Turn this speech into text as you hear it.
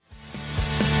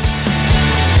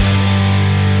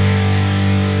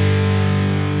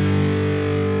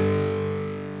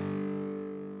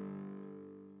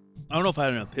if I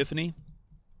had an epiphany,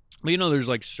 but there's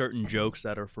like certain jokes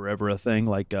that are forever a thing.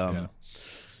 Like, I'm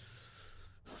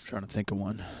trying to think of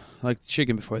one, like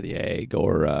chicken before the egg,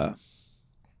 or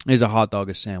is a hot dog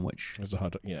a sandwich? It's a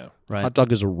hot dog. Yeah, right. Hot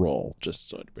dog is a roll. Just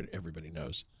so everybody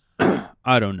knows.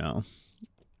 I don't know.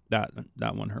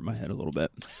 That one hurt my head a little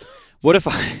bit. What if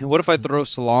I throw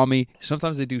salami?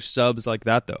 Sometimes they do subs like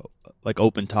that though, like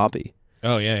open toppy.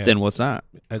 Oh yeah. Then what's that?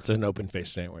 It's an open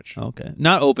face sandwich. Okay,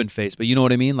 not open face, but you know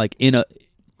what I mean. Like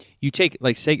you take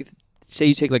like say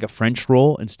you take like a French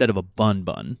roll instead of a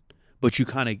bun, but you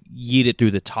kind of yeet it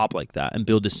through the top like that and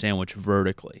build a sandwich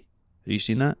vertically. Have you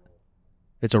seen that?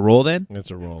 It's a roll then. It's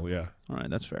a roll. Yeah. All right,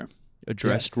 that's fair. A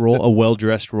dressed roll, a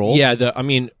well-dressed roll. Yeah.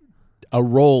 A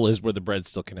roll is where the bread's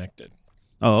still connected.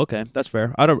 Oh, okay, that's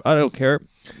fair. I don't care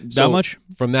that much.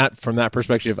 From that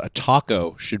perspective, a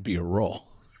taco should be a roll.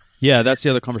 Yeah, that's the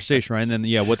other conversation, right? And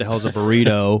then, what the hell is a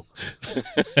burrito?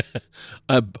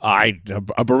 A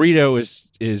burrito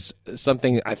is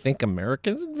something I think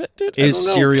Americans invented.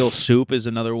 Cereal soup is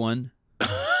another one.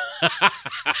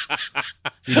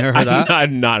 You never heard that?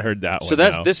 I've not heard that one. So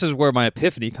this is where my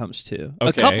epiphany comes to. Okay.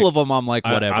 A couple of them I'm like,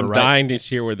 whatever. I'm dying to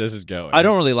hear where this is going. I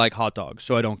don't really like hot dogs,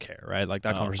 so I don't care, right? Like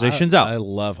that conversation's out. I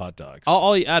love hot dogs.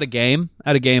 I'll at a game,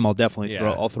 I'll definitely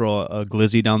throw a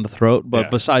glizzy down the throat. But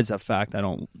besides that fact, I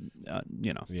don't,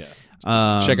 Yeah.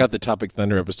 Check out the Topic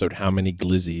Thunder episode. How many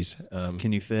glizzies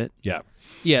can you fit? Yeah.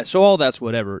 Yeah. So all that's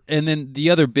whatever. And then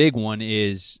the other big one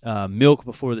is milk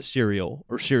before the cereal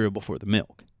or cereal before the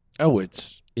milk. Oh,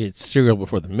 it's cereal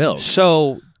before the milk.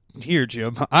 So here,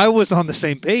 Jim, I was on the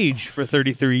same page for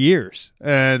 33 years,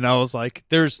 and I was like,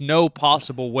 "There's no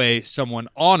possible way someone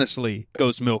honestly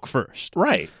goes milk first."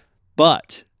 Right.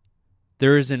 But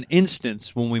there is an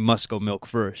instance when we must go milk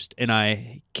first, and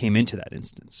I came into that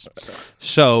instance.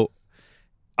 So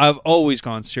I've always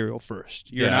gone cereal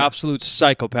first. You're an absolute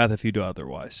psychopath if you do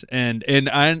otherwise. And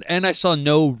I saw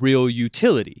no real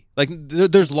utility. Like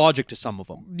there's logic to some of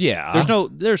them. Yeah.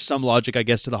 There's some logic, I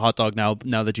guess, to the hot dog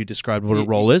now that you described what a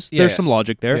roll is. There's some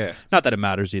logic there. Yeah. Not that it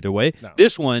matters either way. No.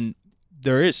 This one,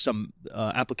 there is some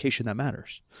application that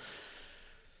matters.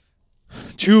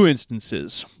 Two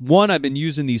instances. One, I've been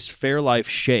using these Fairlife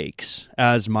shakes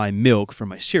as my milk for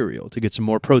my cereal to get some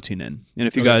more protein in. And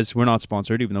if you guys, we're not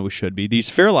sponsored, even though we should be. These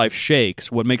Fairlife shakes,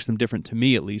 what makes them different to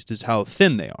me at least, is how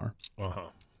thin they are. Uh-huh.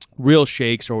 Real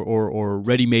shakes or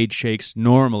ready-made shakes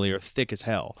normally are thick as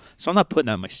hell. So I'm not putting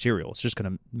that in my cereal. It's just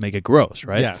going to make it gross,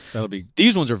 right? Yeah, that'll be...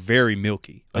 These ones are very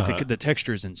milky. Like the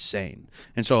texture is insane.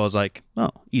 And so I was like,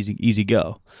 oh, easy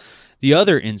go. The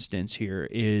other instance here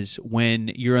is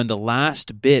when you're in the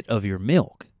last bit of your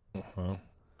milk. Uh-huh.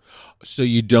 So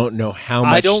you don't know how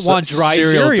much I don't want dry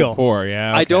cereal to pour.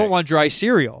 Yeah, okay. I don't want dry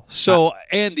cereal. So,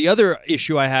 and the other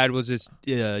issue I had was this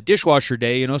dishwasher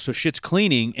day, so shit's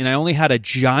cleaning, and I only had a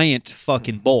giant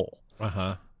fucking bowl.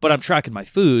 Uh-huh. But I'm tracking my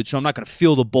food, so I'm not going to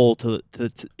fill the bowl to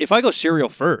if I go cereal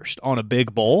first on a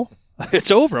big bowl,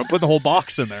 it's over. I'm putting the whole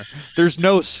box in there. There's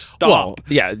no stop. Well,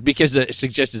 yeah, because the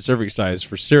suggested serving size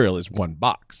for cereal is one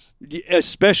box.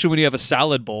 Especially when you have a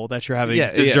salad bowl that you're having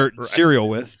dessert cereal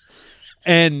with.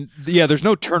 And, there's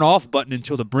no turn-off button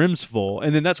until the brim's full.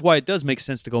 And then that's why it does make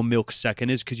sense to go milk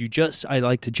second, is because I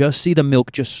like to just see the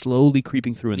milk just slowly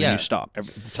creeping through, and then you stop.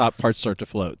 The top parts start to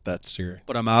float. That's your...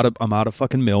 But I'm out of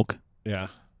fucking milk. Yeah.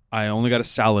 I only got a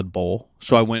salad bowl.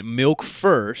 So I went milk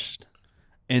first,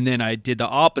 and then I did the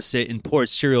opposite and poured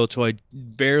cereal until I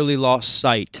barely lost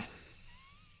sight.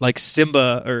 Like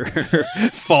Simba or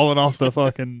falling off the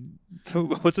fucking...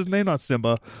 What's his name? Not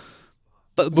Simba.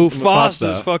 But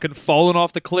Mufasa's fucking falling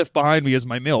off the cliff behind me as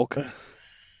my milk.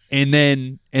 And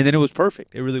then it was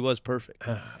perfect. It really was perfect.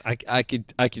 I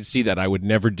could see that. I would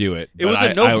never do it. It was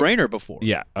a no-brainer before.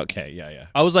 Yeah. Okay. Yeah.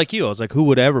 I was like you. I was like, who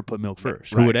would ever put milk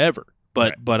first? Right. Who would ever?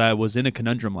 But I was in a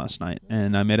conundrum last night,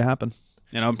 and I made it happen.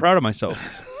 And I'm proud of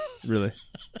myself. Really.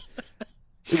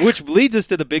 Which leads us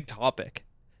to the big topic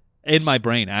in my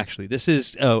brain, actually. This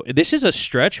is a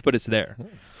stretch, but it's there.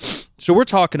 So we're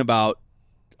talking about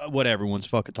what everyone's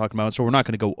fucking talking about, so we're not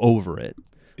going to go over it,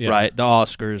 right? The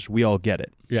Oscars, we all get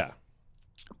it. Yeah.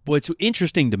 What's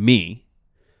interesting to me,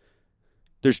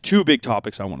 there's two big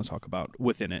topics I want to talk about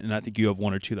within it, and I think you have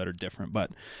one or two that are different.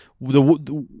 But the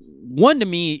one to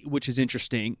me, which is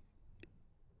interesting,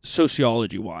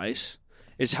 sociology-wise,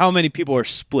 is how many people are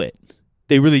split.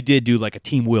 They really did do like a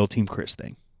Team Will, Team Chris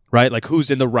thing, right? Like who's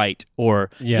in the right,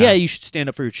 or you should stand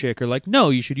up for your chick, or like,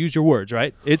 no, you should use your words,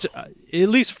 right? It's at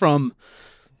least from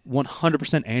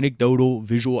 100% anecdotal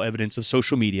visual evidence of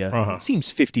social media, it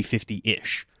seems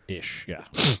 50-50-ish. Ish, yeah.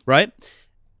 Right?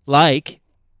 Like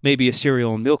maybe a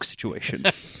cereal and milk situation.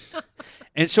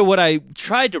 And so what I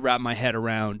tried to wrap my head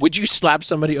around. Would you slap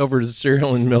somebody over the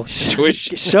cereal and milk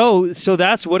situation? So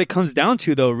that's what it comes down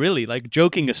to, though, really. Like,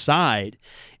 joking aside,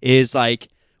 is like,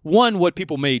 one, what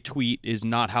people may tweet is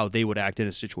not how they would act in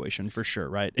a situation, for sure,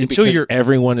 right? Because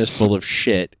everyone is full of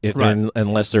shit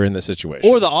unless they're in the situation.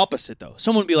 Or the opposite, though.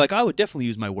 Someone would be like, I would definitely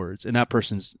use my words, and that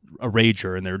person's a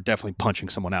rager, and they're definitely punching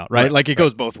someone out, right? Like, it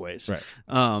goes both ways. Right.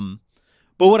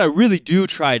 But what I really do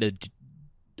try to,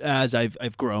 as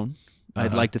I've grown,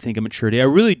 I'd like to think of maturity, I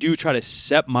really do try to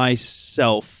set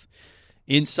myself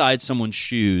inside someone's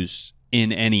shoes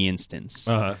in any instance.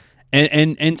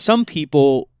 And some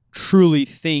people truly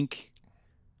think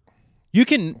you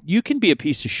can be a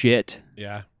piece of shit.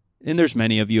 Yeah. And there's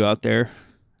many of you out there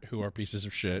who are pieces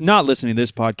of shit. Not listening to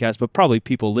this podcast, but probably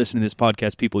people listening to this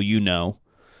podcast, people you know.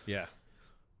 Yeah.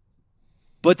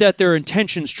 But that their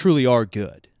intentions truly are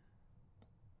good.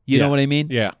 You know what I mean?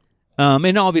 Yeah.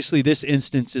 And obviously this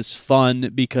instance is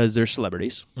fun because they're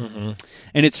celebrities. Mm-hmm.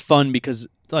 And it's fun because,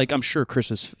 like, I'm sure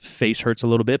Chris's face hurts a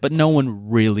little bit, but no one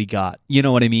really got, you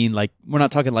know what I mean? Like, we're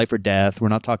not talking life or death. We're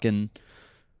not talking,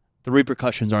 the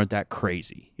repercussions aren't that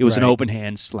crazy. It was an open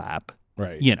hand slap.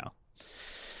 Right. You know.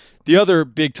 The other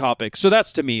big topic, so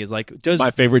that's to me is like, does...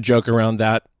 My favorite joke around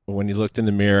that, when he looked in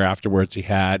the mirror afterwards, he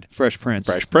had... Fresh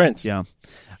Prince. Yeah.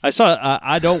 I saw,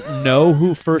 I don't know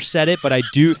who first said it, but I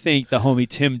do think the homie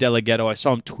Tim Delgado, I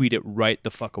saw him tweet it right the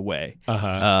fuck away.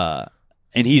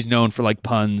 And he's known for like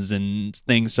puns and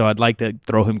things, so I'd like to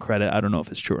throw him credit. I don't know if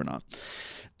it's true or not.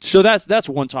 So that's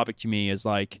one topic to me is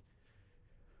like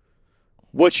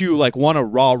what you like want to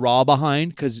rah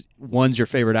behind because one's your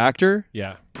favorite actor.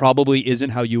 Yeah. Probably isn't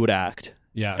how you would act.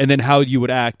 Yeah. And then how you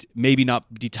would act maybe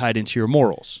not be tied into your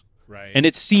morals. Right. And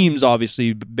it seems,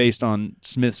 obviously, based on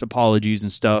Smith's apologies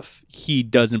and stuff, he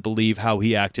doesn't believe how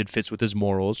he acted fits with his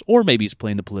morals, or maybe he's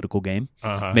playing the political game.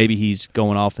 Maybe he's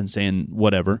going off and saying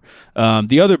whatever.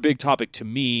 The other big topic to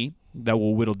me that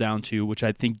we'll whittle down to, which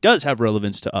I think does have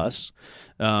relevance to us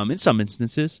in some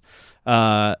instances,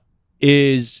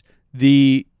 is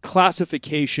the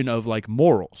classification of like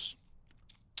morals.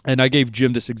 And I gave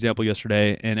Jim this example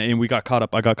yesterday, and we got caught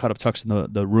up. I got caught up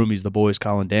texting the roomies, the boys,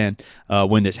 Kyle and Dan,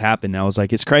 when this happened. And I was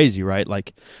like, it's crazy, right?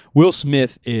 Like, Will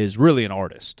Smith is really an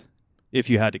artist,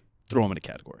 if you had to throw him in a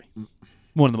category.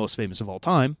 One of the most famous of all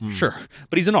time, sure.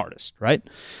 But he's an artist, right?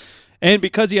 And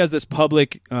because he has this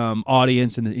public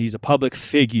audience and he's a public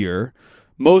figure,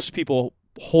 most people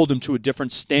hold him to a different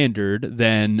standard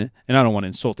than, and I don't want to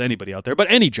insult anybody out there,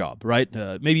 but any job, right?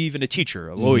 Maybe even a teacher,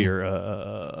 a lawyer,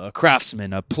 a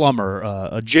craftsman, a plumber,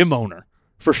 a gym owner.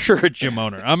 For sure, a gym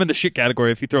owner. I'm in the shit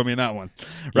category if you throw me in that one,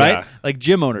 right? Yeah. Like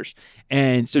gym owners.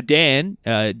 And so Dan,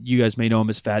 you guys may know him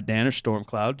as Fat Dan or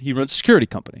Stormcloud. He runs a security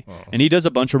company, and he does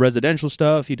a bunch of residential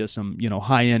stuff. He does some,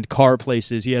 high-end car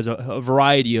places. He has a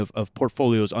variety of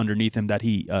portfolios underneath him that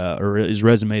he, or his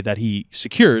resume that he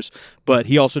secures. But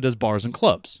he also does bars and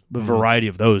clubs, a variety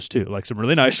of those too, like some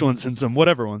really nice ones and some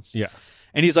whatever ones. Yeah.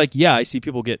 And he's like, yeah, I see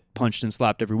people get punched and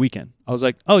slapped every weekend. I was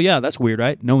like, oh, yeah, that's weird,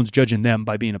 right? No one's judging them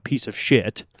by being a piece of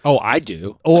shit. Oh, I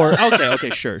do. Or, okay,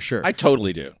 sure. I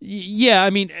totally do. Yeah, I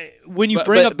mean, when you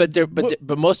bring up...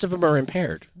 But most of them are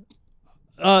impaired.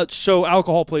 So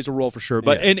alcohol plays a role for sure.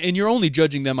 But and you're only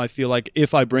judging them, I feel like,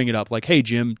 if I bring it up. Like, hey,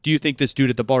 Jim, do you think this dude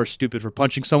at the bar is stupid for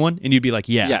punching someone? And you'd be like,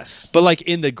 yeah. Yes. But like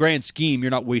in the grand scheme,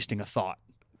 you're not wasting a thought.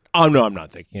 Oh, no, I'm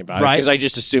not thinking about it. Because I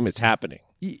just assume it's happening.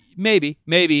 Maybe.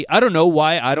 I don't know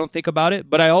why I don't think about it,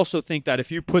 but I also think that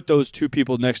if you put those two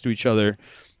people next to each other,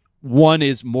 one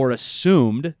is more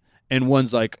assumed, and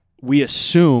one's like, we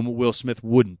assume Will Smith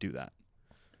wouldn't do that.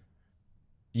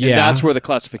 Yeah. And that's where the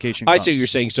classification comes. I see what you're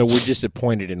saying. So we're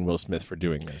disappointed in Will Smith for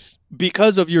doing this.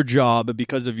 Because of your job,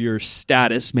 because of your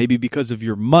status, maybe because of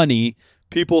your money,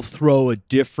 people throw a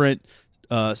different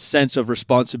sense of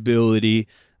responsibility,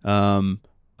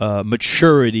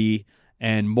 maturity,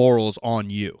 and morals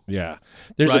on you. Yeah.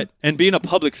 And being a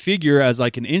public figure as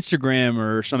like an Instagram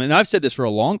or something, and I've said this for a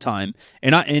long time,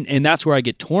 and that's where I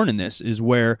get torn in this, is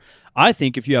where I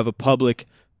think if you have a public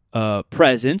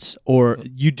presence, or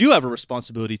you do have a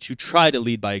responsibility to try to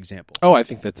lead by example. Oh, I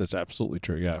think that's absolutely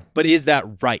true, yeah. But is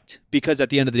that right? Because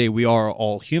at the end of the day, we are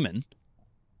all human.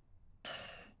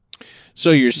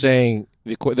 So you're saying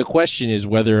the question is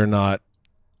whether or not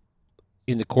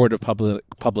in the court of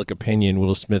public opinion,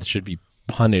 Will Smith should be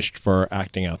punished for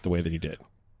acting out the way that he did.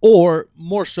 Or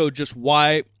more so, just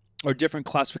why are different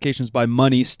classifications by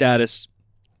money, status,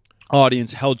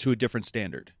 audience held to a different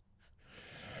standard?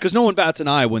 Because no one bats an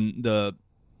eye when the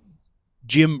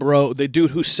gym bro, the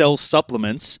dude who sells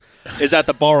supplements, is at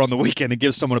the bar on the weekend and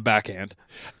gives someone a backhand.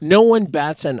 No one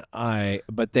bats an eye,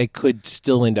 but they could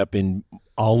still end up in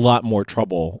a lot more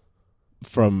trouble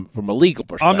from a legal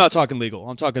perspective. I'm not talking legal.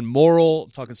 I'm talking moral.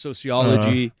 I'm talking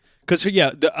sociology. Because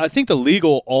I think the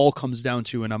legal all comes down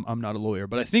to, and I'm not a lawyer,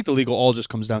 but I think the legal all just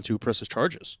comes down to who presses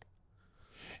charges.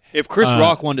 If Chris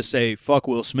Rock wanted to say fuck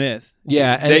Will Smith,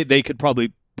 they could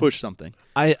probably push something.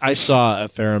 I saw a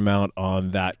fair amount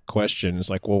on that question. It's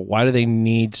like, well, why do they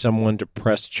need someone to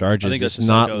press charges? I think that's it's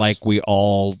not like we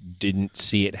all didn't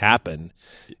see it happen.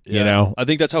 Yeah. You know, I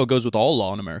think that's how it goes with all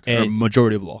law in America, or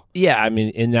majority of law. Yeah, I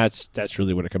mean, and that's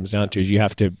really what it comes down to. Is you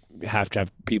have to have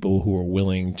people who are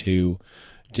willing to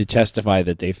testify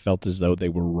that they felt as though they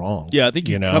were wrong. Yeah, I think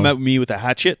you come at me with a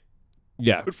hatchet.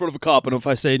 Yeah, in front of a cop, and if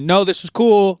I say no, this is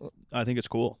cool, I think it's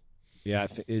cool. Yeah,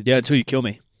 until you kill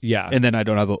me. Yeah, and then I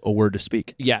don't have a word to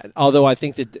speak. Yeah, although I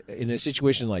think that in a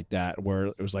situation like that where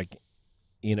it was like,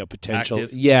 potentially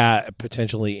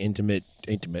intimate.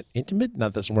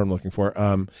 Not that's the word I'm looking for.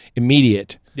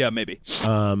 Immediate. Yeah, maybe.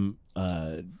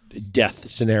 Death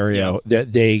scenario. Yeah.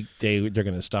 They're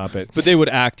going to stop it, but they would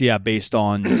act based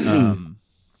on.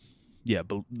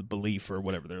 Belief or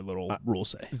whatever their little rules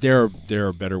say. There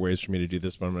are better ways for me to do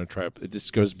this, but I'm going to try. This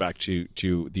goes back to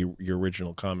your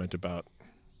original comment about.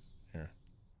 Here.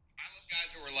 I love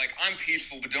guys who are like, I'm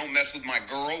peaceful, but don't mess with my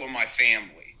girl or my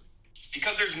family,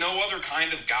 because there's no other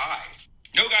kind of guy.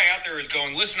 No guy out there is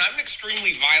going, listen, I'm an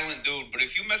extremely violent dude, but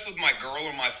if you mess with my girl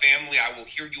or my family, I will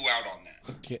hear you out on that.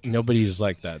 Nobody's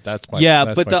like that. That's my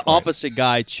but the point. Opposite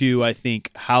guy too. I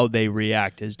think how they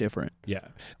react is different. Yeah,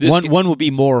 one will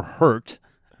be more hurt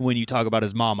when you talk about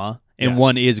his mama, and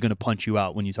one is going to punch you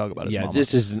out when you talk about his mama. Yeah,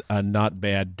 this is a not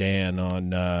bad Dan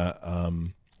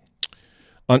on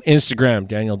Instagram.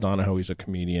 Daniel Donahoe, he's a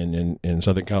comedian in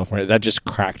Southern California. That just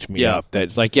cracked me up. That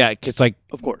it's like, it's like,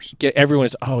 of course,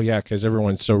 everyone's because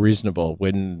everyone's so reasonable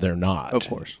when they're not. Of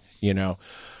course,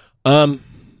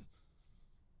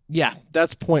 Yeah,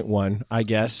 that's point one, I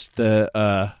guess.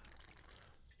 I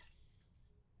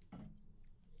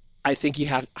think you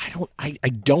have. I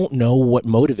don't know what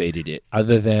motivated it,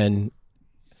 other than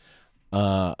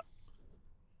I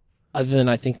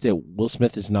think that Will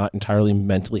Smith is not entirely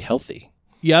mentally healthy.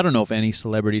 Yeah, I don't know if any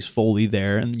celebrity's fully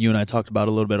there, and you and I talked about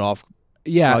it a little bit off.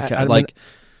 Yeah,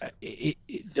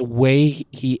 the way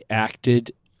he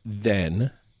acted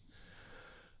then.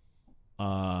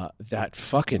 That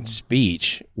fucking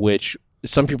speech, which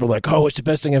some people are like, oh, it's the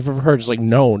best thing I've ever heard. It's like,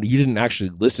 no, you didn't actually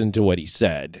listen to what he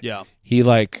said. Yeah. He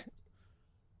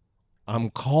I'm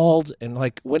called, and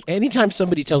anytime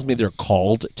somebody tells me they're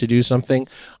called to do something,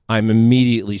 I'm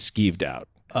immediately skeeved out.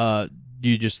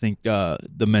 You just think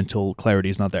the mental clarity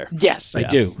is not there? Yes, I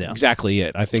do. Yeah. Exactly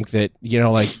it. I think that,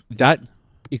 that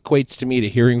equates to me to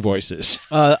hearing voices.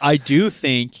 I do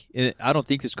think. I don't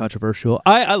think it's controversial.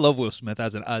 I love Will Smith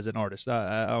as an artist.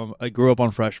 I grew up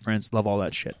on Fresh Prince. Love all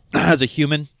that shit. As a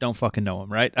human, don't fucking know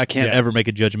him. Right? I can't ever make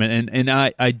a judgment. And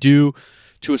I do,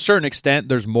 to a certain extent.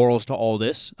 There's morals to all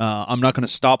this. I'm not going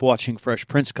to stop watching Fresh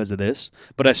Prince because of this,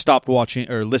 but I stopped watching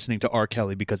or listening to R.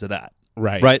 Kelly because of that.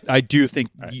 Right. I do think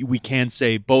we can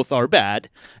say both are bad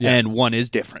and one is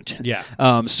different.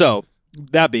 Yeah. So.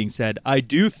 That being said, I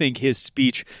do think his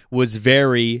speech was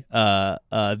very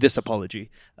this apology.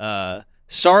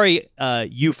 Sorry,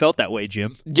 you felt that way,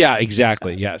 Jim. Yeah,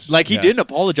 exactly. Yes, he didn't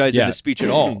apologize in the speech at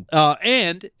all.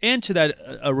 And to that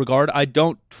regard, I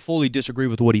don't fully disagree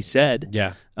with what he said.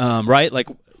 Yeah. Right.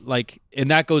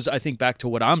 And that goes, I think, back to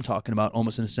what I'm talking about,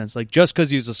 almost in a sense. Just because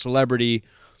he's a celebrity,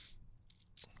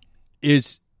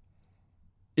 is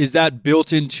that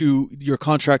built into your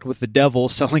contract with the devil,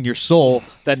 selling your soul,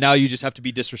 that now you just have to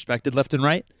be disrespected left and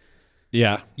right?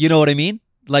 Yeah. You know what I mean?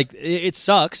 It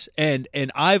sucks. And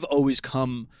I've always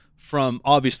come from,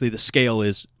 obviously the scale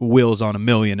is Will's on 1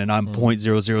 million and I'm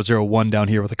 0.0001 down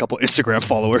here with a couple Instagram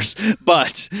followers.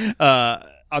 But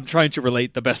I'm trying to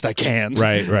relate the best I can.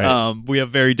 Right. We have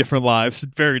very different lives,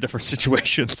 very different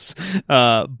situations.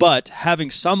 But having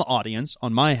some audience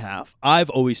on my half, I've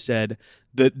always said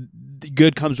that the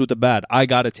good comes with the bad. I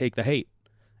got to take the hate.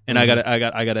 And I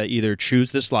gotta either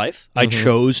choose this life. I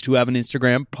chose to have an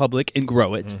Instagram public and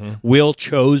grow it. Will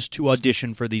chose to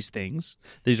audition for these things.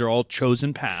 These are all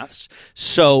chosen paths.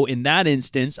 So in that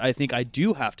instance, I think I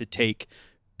do have to take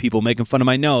people making fun of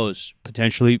my nose.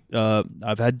 Potentially,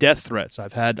 I've had death threats.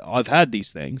 I've had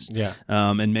these things. Yeah.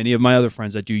 And many of my other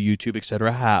friends that do YouTube,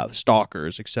 etc., have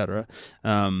stalkers, etc.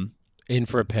 In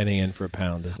for a penny, in for a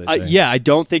pound, as they say. I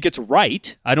don't think it's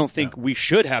right. I don't think we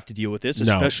should have to deal with this,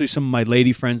 especially some of my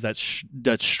lady friends that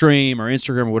stream or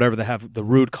Instagram or whatever that have the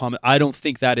rude comment. I don't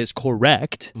think that is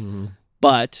correct.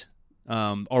 But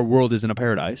our world isn't a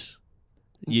paradise.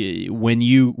 When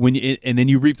you and then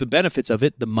you reap the benefits of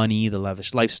it, the money, the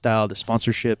lavish lifestyle, the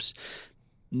sponsorships.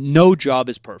 No job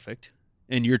is perfect.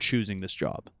 and you're choosing this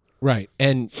job. Right.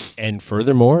 And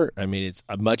furthermore, I mean, it's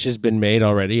much has been made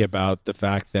already about the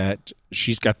fact that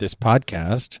she's got this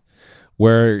podcast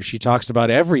where she talks about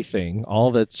everything,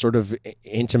 all that sort of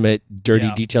intimate,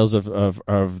 dirty details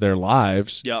of their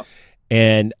lives. Yeah.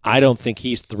 And I don't think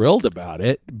he's thrilled about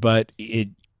it, but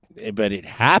it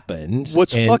happens.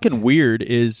 What's fucking weird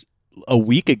is a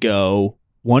week ago,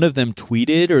 one of them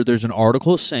tweeted, or there's an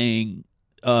article saying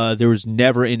there was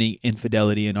never any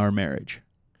infidelity in our marriage.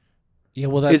 Yeah,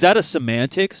 well, that's, is that a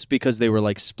semantics because they were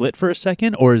like split for a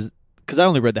second, or is because I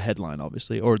only read the headline,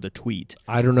 obviously, or the tweet?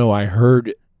 I don't know. I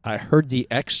heard the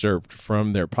excerpt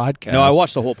from their podcast. No, I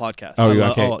watched the whole podcast. Oh,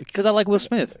 okay. Because I like Will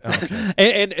Smith. Okay.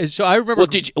 and so I remember.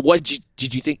 Well,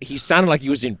 did you think he sounded like he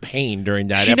was in pain during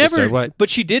that episode? But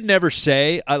she did never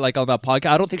say like on that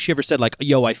podcast. I don't think she ever said like,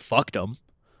 "Yo, I fucked him."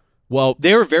 Well,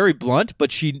 they were very blunt,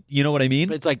 but you know what I mean.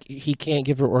 But it's like he can't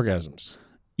give her orgasms.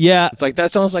 Yeah, it's like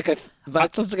that sounds like a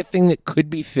thing that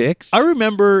could be fixed. I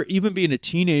remember even being a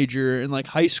teenager in like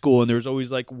high school, and there was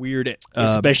always like weird,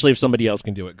 especially if somebody else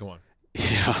can do it. Go on.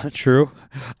 Yeah, true.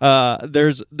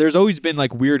 There's always been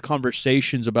like weird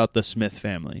conversations about the Smith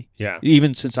family. Yeah.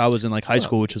 Even since I was in like high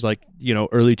school, which is like,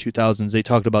 early 2000s, they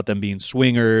talked about them being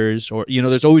swingers or,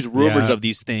 there's always rumors of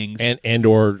these things. And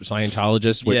or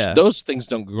Scientologists, which those things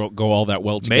don't go all that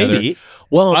well together. Maybe.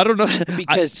 Well, I don't know.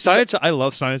 Because I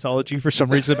love Scientology for some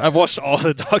reason. I've watched all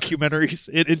the documentaries.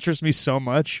 It interests me so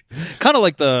much. Kind of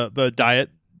like the diet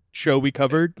show we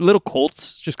covered. Little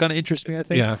cults just kind of interest me, I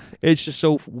think. Yeah. It's just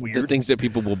so weird. The things that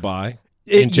people will buy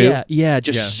into.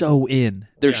 So in.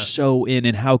 They're so in,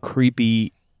 and how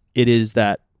creepy it is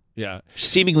that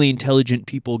seemingly intelligent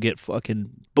people get fucking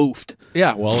boofed.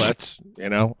 Yeah, well, that's,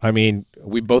 I mean,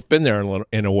 we've both been there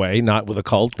in a way, not with a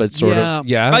cult, but sort of,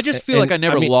 yeah. I just feel like I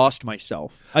never lost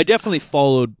myself. I definitely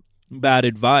followed bad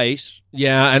advice.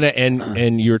 Yeah,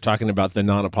 and you were talking about the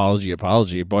non-apology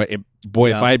apology. Boy,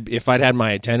 if I'd had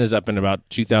my antennas up in about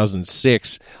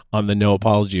 2006 on the no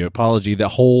apology, the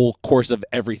whole course of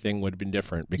everything would have been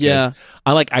different. Because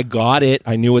I got it.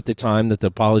 I knew at the time that the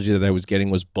apology that I was getting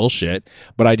was bullshit,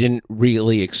 but I didn't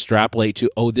really extrapolate to,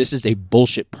 this is a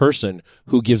bullshit person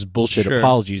who gives bullshit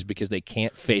apologies because they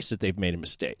can't face that they've made a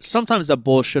mistake. Sometimes that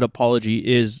bullshit apology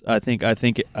is, I take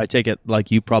it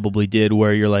like you probably did,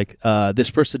 where you're like,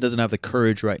 this person doesn't have the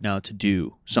courage right now to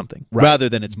do something, rather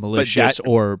than it's malicious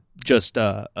or just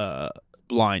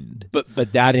blind.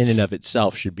 But that in and of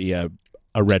itself should be a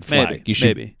red flag. Maybe, you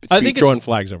should be throwing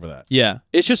flags over that. Yeah,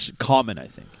 it's just common, I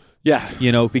think. Yeah,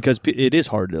 because it is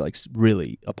hard to like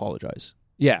really apologize.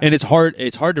 Yeah, and it's hard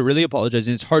to really apologize,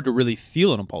 and it's hard to really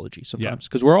feel an apology sometimes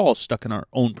because we're all stuck in our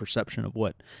own perception of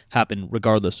what happened,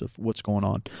 regardless of what's going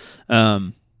on.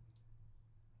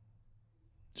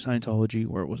 Scientology,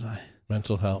 where was I?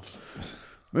 Mental health.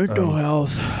 The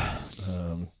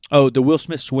Will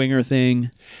Smith swinger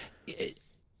thing.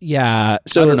 Yeah,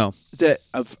 so I don't know.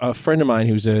 A friend of mine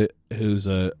who's a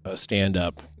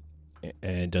stand-up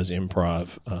and does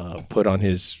improv put on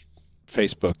his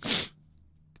Facebook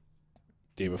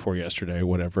day before yesterday,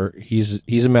 whatever.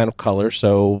 He's a man of color,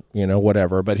 so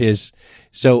whatever. But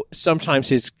sometimes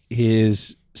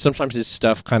his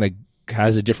stuff kind of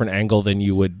has a different angle than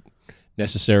you would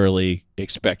necessarily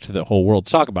expect the whole world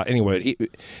to talk about. Anyway,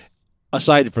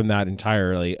 aside from that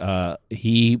entirely,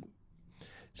 he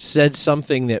said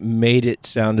something that made it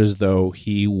sound as though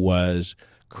he was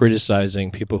criticizing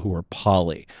people who are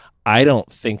poly. I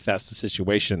don't think that's the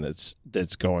situation that's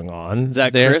going on.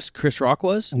 That there. Chris Rock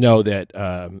was? No, that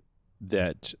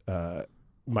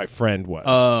my friend was.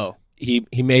 Oh, he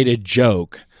made a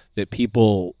joke that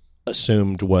people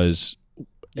assumed was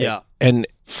and.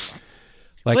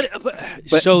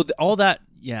 So all that,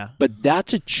 but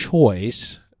that's a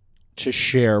choice to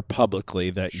share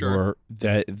publicly that you're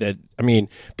that. I mean,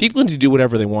 people need to do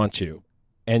whatever they want to,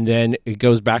 and then it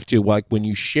goes back to like when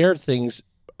you share things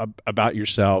about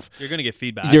yourself, you're going to get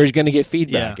feedback. There's going to get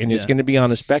feedback, and it's going to be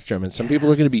on a spectrum. And some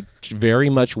people are going to be very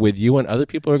much with you, and other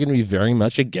people are going to be very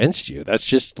much against you. That's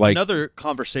just like another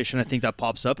conversation I think that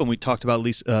pops up, and we talked about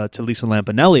Lisa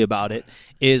Lampanelli about it.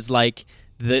 Is like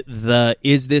the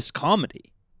is this comedy?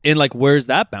 And like, where's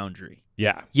that boundary?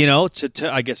 Yeah, to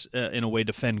I guess in a way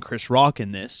defend Chris Rock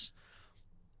in this.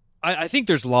 I think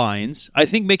there's lines. I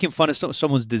think making fun of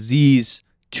someone's disease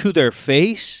to their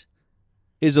face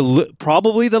is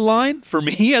probably the line for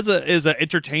me as an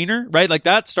entertainer, right? Like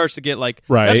that starts to get like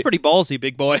that's pretty ballsy,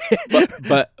 big boy.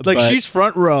 but she's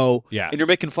front row, and you're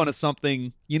making fun of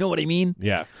something. You know what I mean?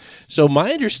 Yeah. So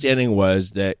my understanding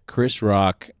was that Chris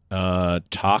Rock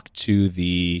talked to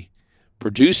the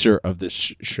producer of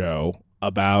this show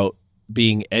about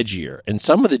being edgier, and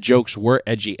some of the jokes were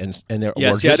edgy and they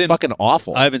were just fucking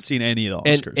awful. I haven't seen any of the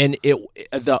Oscars, and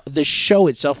the show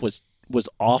itself was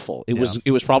awful. It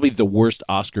was probably the worst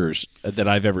Oscars that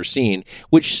I've ever seen,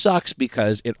 which sucks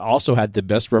because it also had the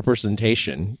best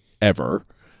representation ever.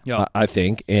 Yeah. I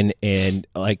think, and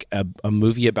like a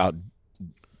movie about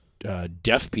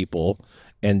deaf people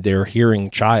and their hearing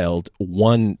child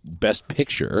won Best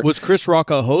Picture. Was Chris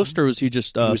Rock a host, or was he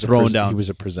just thrown down? He was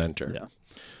a presenter.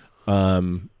 Yeah.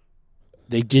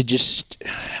 They did just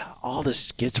all the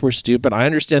skits were stupid. I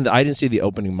understand that I didn't see the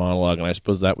opening monologue, and I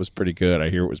suppose that was pretty good. I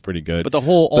hear it was pretty good. But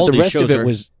all the these rest shows of it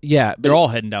was they're all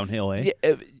heading downhill, eh?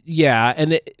 Yeah,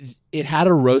 and it had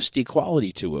a roasty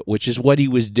quality to it, which is what he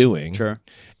was doing. Sure.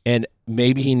 And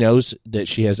maybe he knows that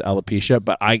she has alopecia,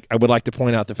 but I would like to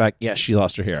point out the fact, yes, she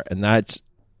lost her hair, and that's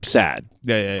sad,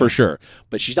 for sure.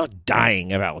 But she's not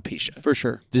dying of alopecia. For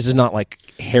sure. This is not like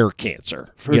hair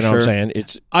cancer. You know what I'm saying?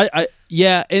 It's I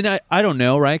don't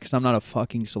know, right? Because I'm not a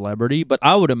fucking celebrity, but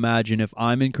I would imagine if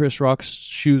I'm in Chris Rock's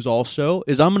shoes also,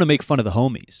 is I'm going to make fun of the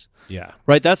homies. Yeah.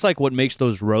 Right? That's like what makes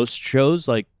those roast shows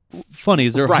like funny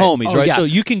is they're Right. homies, Oh, right? yeah. So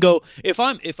you can go if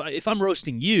I'm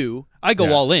roasting you, I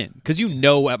go all in because you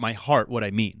know at my heart what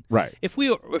I mean. Right. If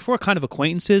we're kind of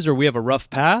acquaintances or we have a rough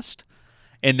past,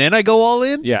 and then I go all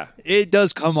in, Yeah. it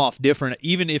does come off different,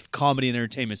 even if comedy and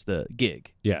entertainment's the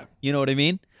gig. Yeah. You know what I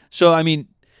mean? So I mean,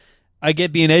 I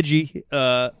get being edgy.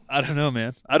 I don't know,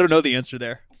 man. I don't know the answer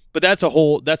there, but that's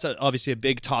obviously a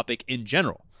big topic in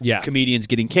general. Yeah. Comedians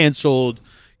getting canceled.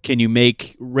 Can you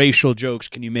make racial jokes?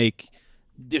 Can you make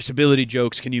disability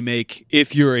jokes? Can you make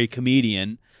if you're a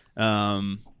comedian?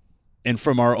 And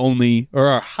from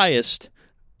our highest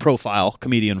profile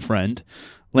comedian friend,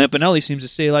 Lampanelli seems to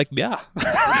say like, yeah,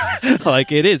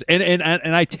 like it is,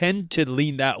 and I tend to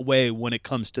lean that way when it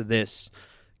comes to this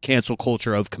cancel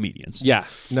culture of comedians. Yeah.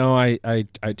 No, I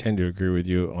tend to agree with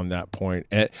you on that point.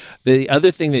 And the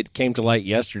other thing that came to light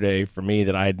yesterday for me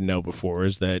that I didn't know before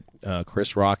is that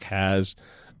Chris Rock has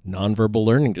nonverbal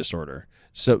learning disorder.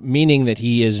 So meaning that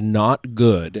he is not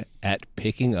good at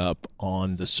picking up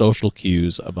on the social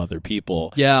cues of other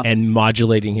people and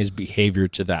modulating his behavior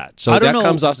to that. So that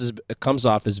comes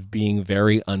off as being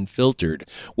very unfiltered,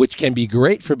 which can be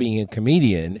great for being a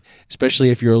comedian,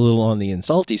 especially if you're a little on the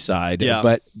insulty side.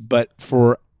 Yeah. But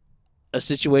for a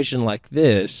situation like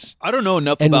this, I don't know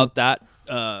enough about that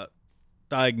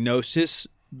diagnosis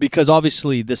because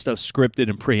obviously this stuff's scripted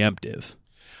and preemptive.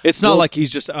 It's not like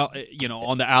he's just on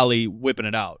the alley whipping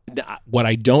it out. What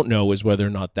I don't know is whether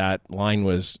or not that line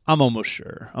was. I'm almost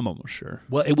sure.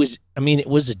 Well, it was. I mean, it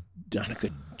wasn't a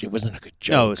good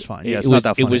joke. No, it's fine. Yeah, it's not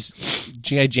that funny. It was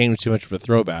G.I. Jane was too much of a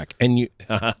throwback. And you,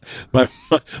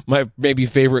 my maybe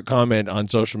favorite comment on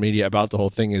social media about the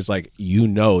whole thing is like,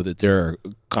 that there are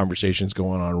conversations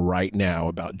going on right now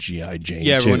about G.I. Jane.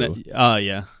 Yeah, too.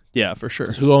 Yeah, for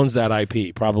sure. Who owns that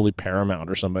IP? Probably Paramount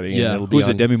or somebody. Yeah, who's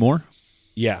it? Demi Moore.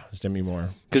 Yeah, it's Demi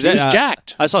Moore. Because she was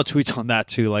jacked. I saw tweets on that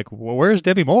too. Like, where's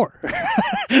Demi Moore?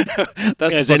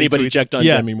 Has anybody checked on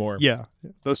Demi Moore? Yeah,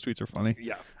 those tweets are funny.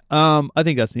 Yeah. I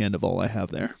think that's the end of all I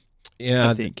have there. Yeah,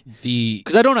 I think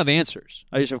because I don't have answers.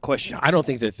 I just have questions. I don't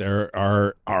think that there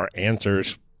are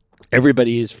answers.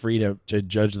 Everybody is free to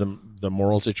judge the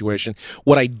moral situation.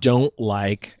 What I don't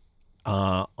like,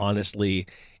 honestly,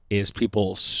 is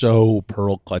people so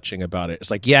pearl clutching about it. It's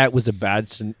like, yeah, it was a bad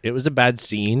scene.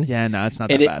 Yeah, no, it's not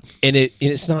that bad. And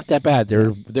it's not that bad.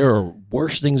 There are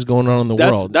worse things going on in the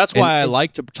world. That's why I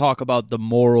like to talk about the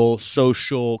moral,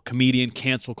 social, comedian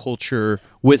cancel culture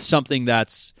with something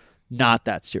that's not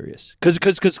that serious. Because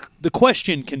the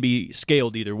question can be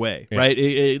scaled either way, right?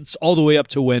 It's all the way up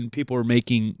to when people are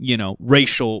making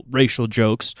racial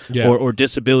jokes or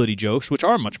disability jokes, which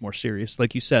are much more serious.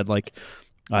 Like you said, like.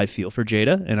 I feel for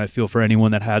Jada, and I feel for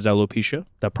anyone that has alopecia.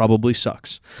 That probably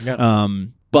sucks. Yeah.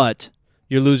 But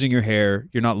you're losing your hair.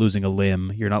 You're not losing a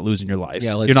limb. You're not losing your life.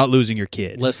 Yeah, you're not losing your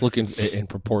kid. Let's look in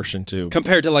proportion to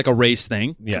compared to like a race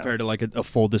thing. Yeah. Compared to like a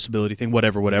full disability thing.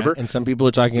 Whatever. Yeah. And some people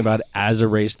are talking about it as a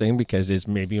race thing because it's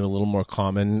maybe a little more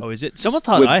common. Oh, is it? Someone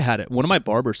thought I had it. One of my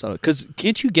barbers thought it. Because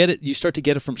can't you get it? You start to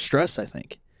get it from stress, I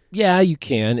think. Yeah, you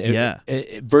can.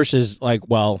 Versus like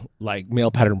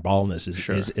male pattern baldness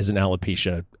is an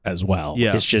alopecia as well.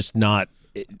 Yeah. It's just not.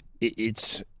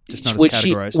 It's just not what as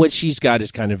categorized. What she's got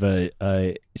is kind of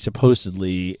a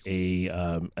supposedly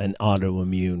an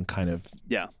autoimmune kind of.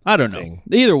 Yeah, I don't know.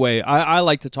 Either way, I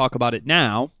like to talk about it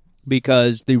now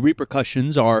because the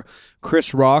repercussions are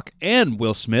Chris Rock and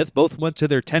Will Smith both went to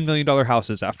their $10 million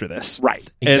houses after this.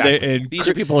 Right. And Exactly. These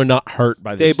are people who are not hurt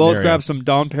by this They both scenario. grabbed some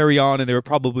Dom Perignon, and they were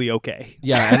probably okay.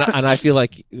 Yeah, and I feel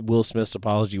like Will Smith's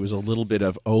apology was a little bit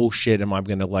of, oh shit, am I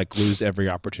going to like lose every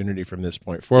opportunity from this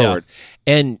point forward?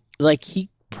 And like he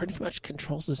pretty much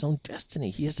controls his own destiny.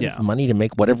 He has enough money to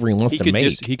make whatever he wants to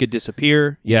make. He could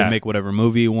disappear. He could make whatever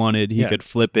movie he wanted. He could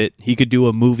flip it. He could do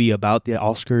a movie about the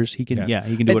Oscars. He can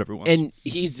he can do whatever he wants. And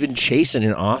he's been chasing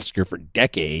an Oscar for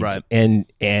decades. Right.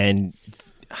 And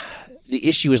the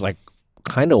issue is like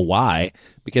kind of why,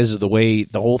 because of the way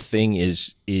the whole thing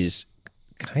is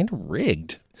kind of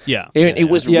rigged. Yeah. It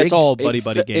was rigged. It's all buddy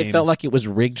game. It felt like it was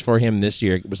rigged for him this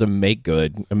year. It was a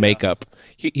makeup.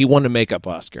 He won a makeup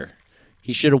Oscar.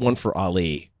 He should have won for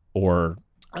Ali, or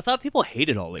I thought people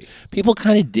hated Ali. people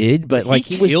kind of did, but like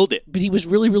he killed it. But he was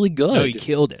really, really good. No, he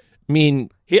killed it. I mean,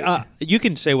 You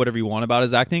can say whatever you want about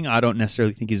his acting. I don't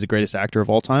necessarily think he's the greatest actor of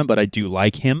all time, but I do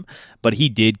like him. But he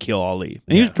did kill Ali.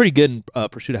 And he was pretty good in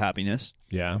Pursuit of Happiness,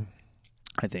 yeah.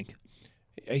 I think.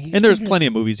 He's And there's been- plenty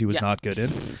of movies he was not good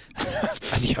in.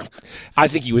 Yeah. I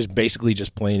think he was basically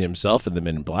just playing himself in the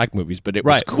Men in Black movies, but it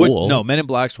was cool. No, Men in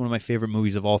Black's one of my favorite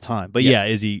movies of all time. But yeah,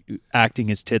 is he acting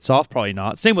his tits off? Probably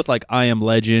not. Same with like I Am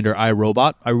Legend or I,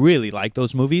 Robot. I really like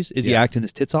those movies. Is he acting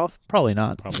his tits off? Probably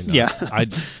not. Probably not. Yeah.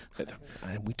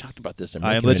 We talked about this.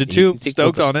 I Am Legend 2.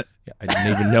 Stoked on it. Yeah, I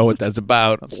didn't even know what that's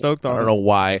about. I'm stoked on I don't it. know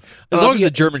why. As long as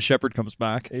the German Shepherd comes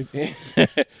back.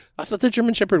 I thought the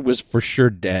German Shepherd was for sure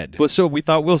dead. Well, so we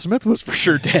thought Will Smith was for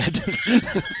sure dead.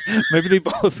 Maybe they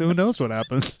both. Who knows what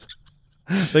happens?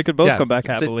 They could both come back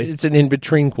happily. It's an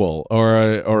in-betweenquel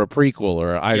or a prequel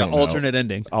or I don't know. Alternate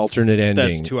ending. Alternate ending.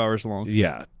 That's 2 hours long.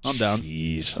 Yeah. I'm down.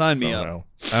 Jeez. Sign me up.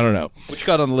 I don't know. What you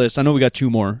got on the list? I know we got 2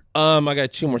 more. I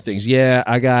got 2 more things. Yeah,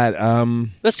 I got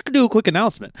Let's do a quick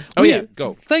announcement.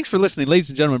 go. Thanks for listening, ladies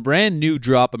and gentlemen. Brand new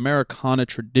drop, Americana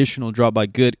Traditional drop by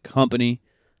Good Company.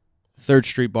 3rd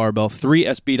Street Barbell,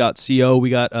 3sb.co.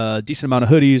 We got a decent amount of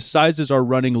hoodies. Sizes are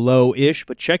running low-ish,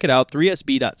 but check it out,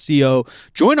 3sb.co.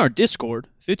 Join our Discord,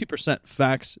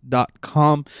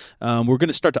 50percentfacts.com. We're going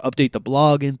to start to update the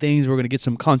blog and things. We're going to get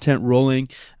some content rolling.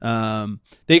 They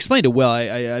explained it well.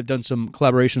 I've done some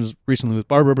collaborations recently with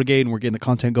Barber Brigade, and we're getting the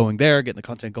content going there, getting the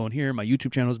content going here. My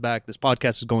YouTube channel is back. This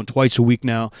podcast is going twice a week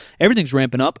now. Everything's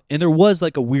ramping up, and there was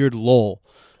like a weird lull.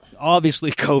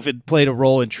 Obviously, COVID played a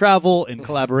role in travel and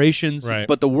collaborations, Right.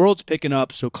 but the world's picking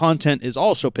up, so content is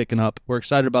also picking up. We're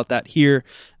excited about that here.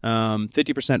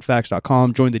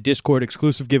 50percentfacts.com. Join the Discord,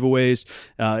 exclusive giveaways,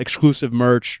 exclusive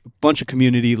merch, bunch of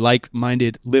community,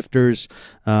 like-minded lifters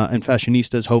and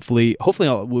fashionistas. Hopefully,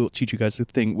 we'll teach you guys the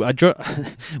thing.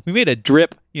 We made a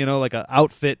drip, like an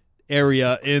outfit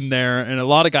area in there, and a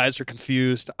lot of guys are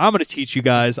confused. I'm going to teach you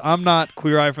guys. I'm not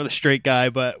Queer Eye for the Straight guy,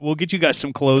 but we'll get you guys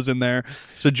some clothes in there.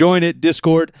 So join it,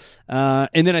 Discord.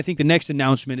 And then I think the next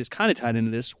announcement is kind of tied into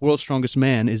this. World's Strongest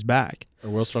Man is back. The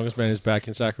World's Strongest Man is back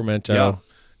in Sacramento. Yeah.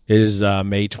 It is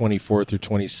May 24th through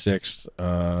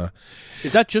 26th.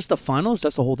 Is that just the finals?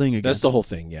 That's the whole thing again? That's the whole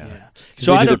thing, yeah. So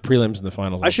So I I did don't- the prelims and the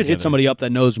finals. I should hit altogether. somebody up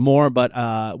that knows more, but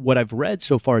what I've read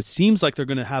so far, it seems like they're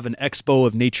going to have an expo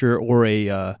of nature or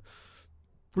a...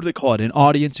 what do they call it? An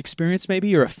audience experience,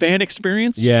 maybe, or a fan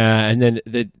experience? Yeah, and then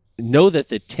know that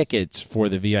the tickets for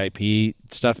the VIP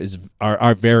stuff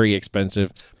are very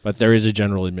expensive, but there is a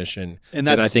general admission, And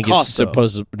that that's I think cost, is though.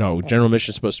 supposed to. No, general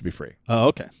admission is supposed to be free. Oh,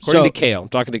 okay. According So to Kale, I'm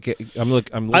talking to. I'm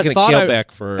looking at thought Kale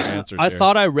Beck for answers. I here.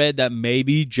 thought I read that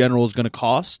maybe general is going to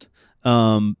cost,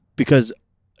 because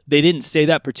they didn't say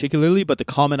that particularly, but the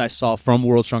comment I saw from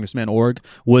World's Strongest Man org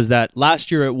was that last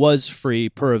year it was free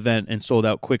per event and sold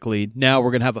out quickly. Now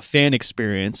we're going to have a fan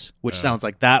experience, which sounds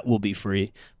like that will be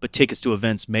free, but tickets to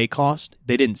events may cost.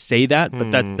 They didn't say that,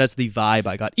 but that's the vibe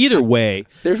I got. Either way,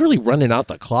 they're really running out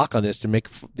the clock on this to make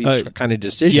these kind of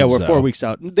decisions. yeah, we're though. 4 weeks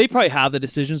out. They probably have the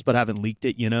decisions, but haven't leaked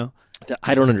it,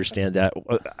 I don't understand that.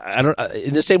 I don't.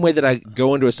 In the same way that I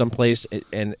go into some place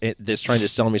and that's trying to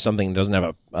sell me something and doesn't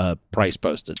have a price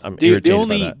posted, I'm irritated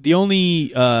by that. The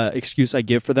only excuse I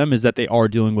give for them is that they are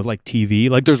dealing with like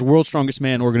TV. Like there's World's Strongest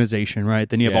Man organization, right?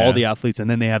 Then you have all the athletes, and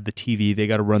then they have the TV. They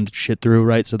got to run the shit through,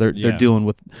 right? So they're dealing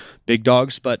with big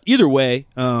dogs. But either way,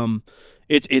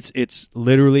 it's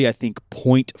literally I think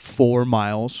 0.4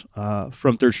 miles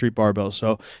from 3rd Street Barbell.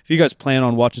 So if you guys plan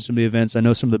on watching some of the events, I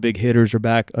know some of the big hitters are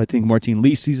back. I think Martin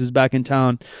Lises is back in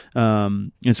town,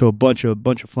 and so a bunch of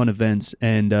fun events.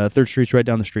 And 3rd Street's right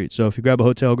down the street. So if you grab a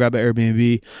hotel, grab an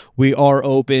Airbnb. We are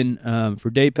open for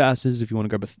day passes. If you want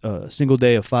to grab a single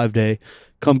day, a 5-day,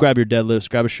 come grab your deadlifts,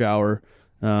 grab a shower.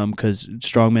 because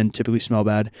strongmen typically smell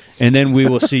bad. And then we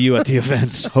will see you at the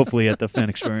events, hopefully at the Fan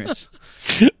Experience.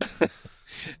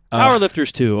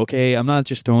 Powerlifters too, okay? I'm not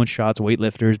just throwing shots.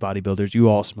 Weightlifters, bodybuilders, you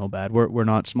all smell bad. We're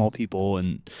not small people,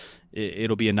 and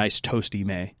it'll be a nice toasty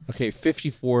May. Okay,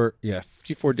 54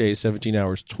 days, 17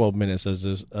 hours, 12 minutes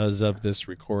as of this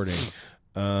recording.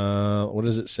 What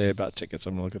does it say about tickets?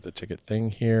 I'm going to look at the ticket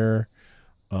thing here.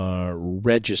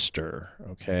 Register,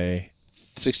 okay.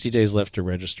 60 days left to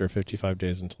register, 55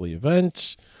 days until the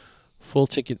event. Full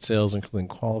ticket sales, including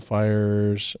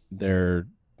qualifiers.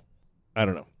 I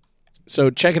don't know. So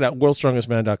check it out,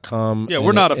 worldstrongestman.com. Yeah,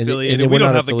 we're not affiliated. We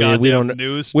don't have the goddamn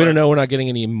news. We don't know. We're not getting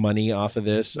any money off of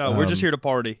this. No, we're just here to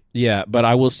party. Yeah, but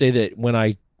I will say that when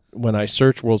I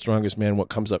search World's Strongest Man, what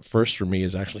comes up first for me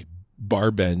is actually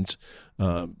Barben's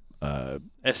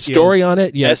story on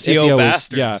it. Yeah, SEO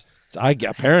bastards. Yeah,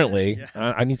 apparently.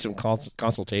 Yeah. I need some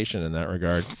consultation in that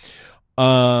regard.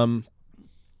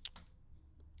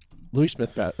 Louis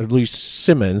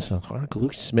Simmons.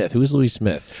 Louis Smith. Who is Louis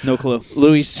Smith? No clue.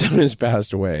 Louis Simmons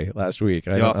passed away last week.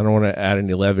 I don't want to add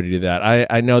any levity to that.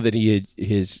 I know that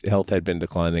his health had been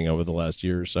declining over the last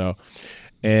year or so,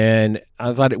 and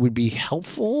I thought it would be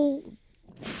helpful,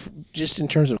 just in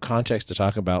terms of context, to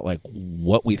talk about like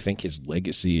what we think his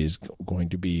legacy is going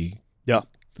to be. Yeah.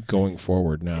 Going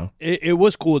forward now. It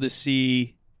was cool to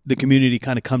see the community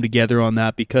kind of come together on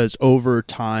that, because over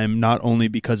time, not only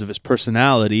because of his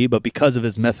personality, but because of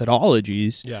his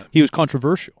methodologies, he was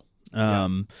controversial.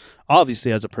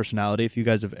 Obviously, as a personality, if you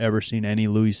guys have ever seen any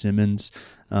Louis Simmons,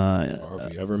 or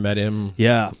if you ever met him,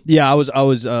 I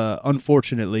was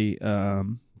unfortunately,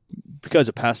 because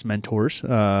of past mentors,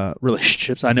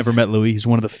 relationships, I never met Louis. He's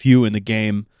one of the few in the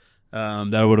game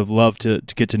that I would have loved to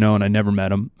get to know, and I never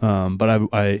met him. But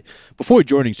I before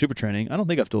joining Super Training, I don't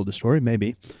think I've told the story.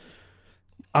 Maybe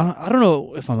I don't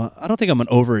know if I don't think I'm an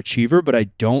overachiever, but I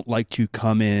don't like to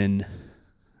come in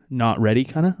not ready.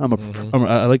 Kind of.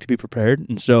 I like to be prepared,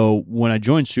 and so when I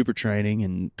joined Super Training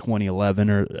in 2011,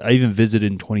 or I even visited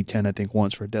in 2010, I think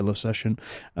once for a deadlift session.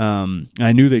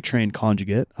 I knew they trained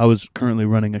Conjugate. I was currently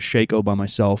running a Shaco by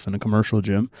myself in a commercial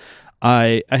gym.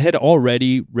 I had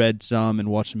already read some and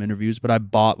watched some interviews, but I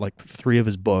bought like 3 of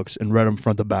his books and read them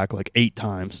front to back like 8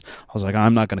 times. I was like,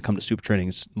 I'm not going to come to Super Training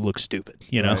and look stupid,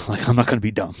 like I'm not going to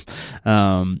be dumb.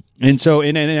 And so,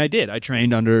 and I did. I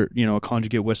trained under, a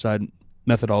Conjugate Westside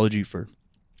methodology for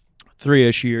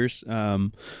 3-ish years,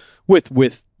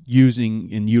 with using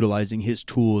and utilizing his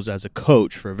tools as a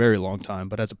coach for a very long time.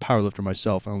 But as a powerlifter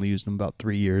myself, I only used them about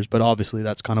 3 years. But obviously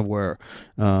that's kind of where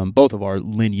both of our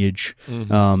lineage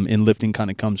in lifting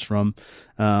kind of comes from.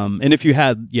 And if you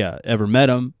had, ever met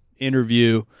him,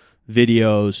 interview,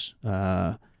 videos,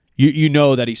 you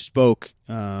know that he spoke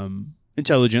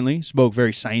intelligently, spoke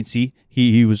very sciencey.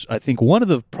 He was, I think, one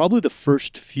of probably the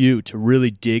first few to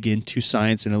really dig into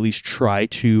science and at least try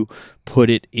to put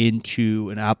it into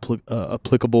an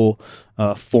applicable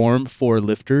form for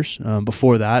lifters.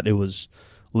 Before that, it was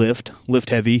lift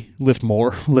heavy, lift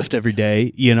more, lift every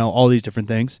day, all these different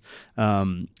things.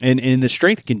 And in the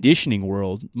strength and conditioning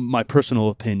world, my personal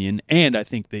opinion, and I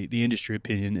think the industry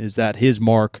opinion, is that his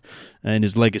mark and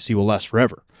his legacy will last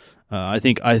forever. I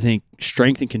think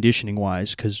strength and conditioning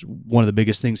wise, because one of the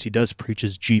biggest things he does preach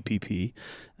is GPP,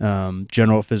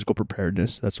 general physical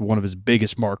preparedness. That's one of his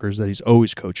biggest markers that he's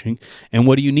always coaching. And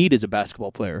what do you need as a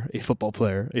basketball player, a football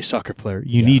player, a soccer player?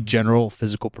 You need general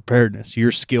physical preparedness.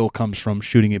 Your skill comes from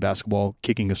shooting a basketball,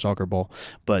 kicking a soccer ball,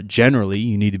 but generally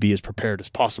you need to be as prepared as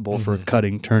possible for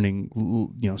cutting,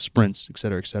 turning, sprints, et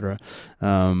cetera, et cetera.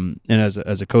 And as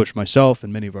a coach myself,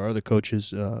 and many of our other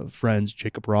coaches, friends,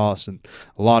 Jacob Ross, and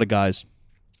a lot of guys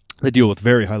that deal with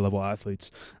very high level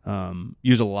athletes,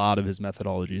 use a lot of his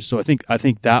methodologies. So I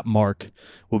think that mark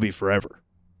will be forever,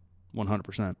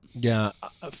 100%. Yeah,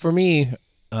 for me,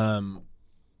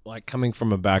 like coming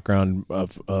from a background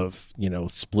of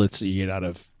splits that you get out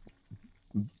of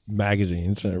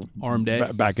magazines, Arm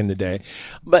Day back in the day,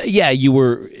 but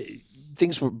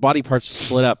things were body parts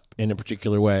split up in a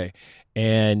particular way,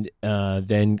 and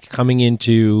then coming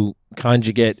into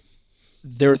Conjugate,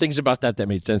 there were things about that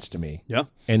made sense to me. Yeah.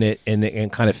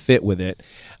 And kind of fit with it.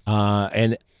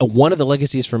 And one of the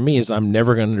legacies for me is I'm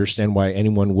never going to understand why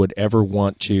anyone would ever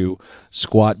want to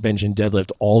squat, bench, and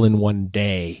deadlift all in one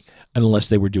day unless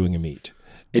they were doing a meet.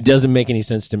 It doesn't make any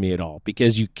sense to me at all,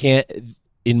 because you can't,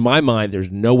 in my mind, there's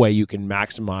no way you can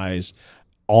maximize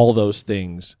all those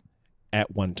things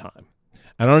at one time.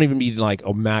 I don't even mean like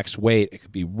a max weight. It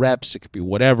could be reps. It could be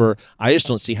whatever. I just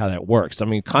don't see how that works. I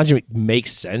mean, Conjugate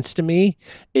makes sense to me.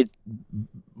 It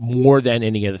more than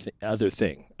any other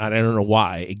thing. I don't know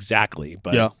why exactly,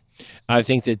 but I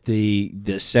think that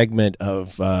the segment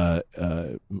of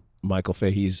Michael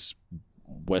Fahey's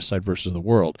West Side versus the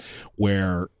World,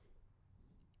 where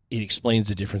it explains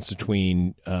the difference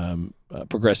between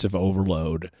progressive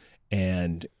overload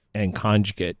and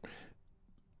conjugate,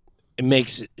 it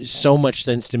makes so much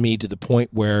sense to me, to the point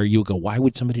where you go, why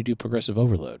would somebody do progressive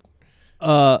overload?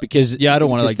 Because I don't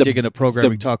want to dig into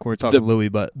programming talk when we're talking Louis,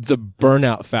 but the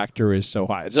burnout factor is so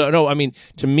high. So no, I mean,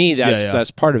 to me,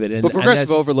 that's part of it. But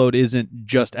progressive overload isn't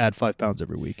just add 5 pounds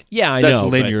every week. Yeah, I that's know.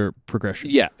 That's linear progression.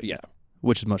 Yeah.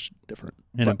 Which is much different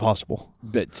and impossible.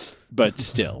 But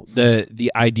still,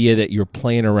 the idea that you're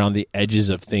playing around the edges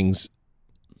of things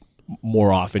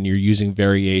more often, you're using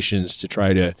variations to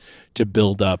try to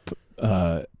build up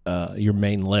your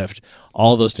main lift.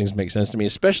 All those things make sense to me,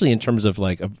 especially in terms of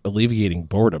like alleviating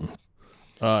boredom.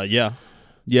 Yeah,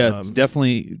 it's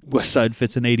definitely West Side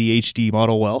fits an ADHD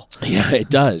model well. Yeah,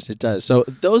 it does. So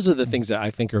those are the things that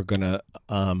I think are going to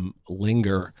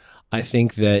linger. I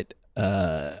think that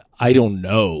I don't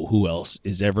know who else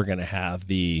is ever going to have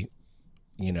the,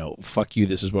 fuck you,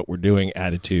 this is what we're doing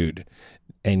attitude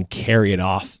and carry it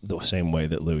off the same way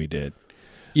that Louis did.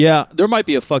 Yeah, there might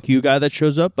be a fuck you guy that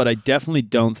shows up, but I definitely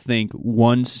don't think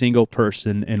one single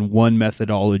person and one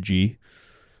methodology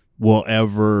will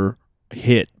ever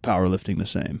hit powerlifting the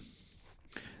same.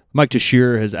 Mike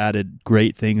Teixeira has added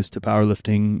great things to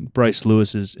powerlifting. Bryce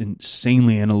Lewis is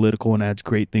insanely analytical and adds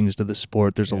great things to the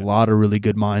sport. There's a lot of really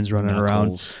good minds running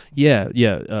around. Yeah.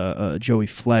 Joey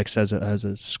Flex has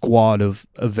a squad of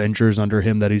Avengers under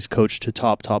him that he's coached to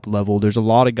top level. There's a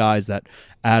lot of guys that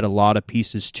add a lot of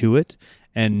pieces to it,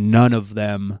 and none of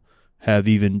them have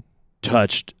even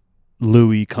touched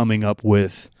Louis coming up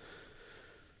with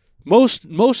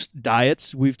most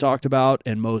diets we've talked about,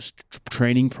 and most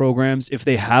training programs, if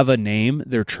they have a name,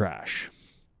 they're trash.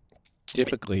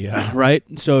 Typically, yeah. Right?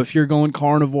 So if you're going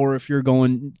carnivore, if you're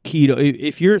going keto,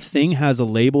 if your thing has a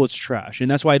label, it's trash.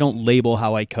 And that's why I don't label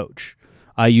how I coach.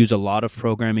 I use a lot of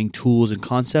programming tools and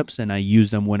concepts, and I use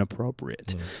them when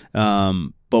appropriate.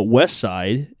 But West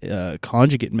Side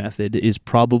conjugate method is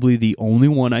probably the only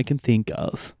one I can think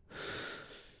of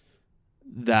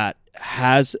that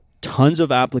has tons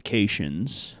of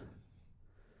applications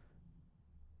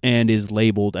and is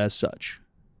labeled as such.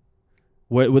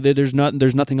 There's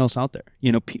nothing else out there.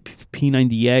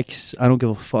 P90X, I don't give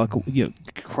a fuck.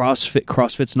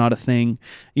 CrossFit's not a thing.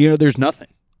 There's nothing.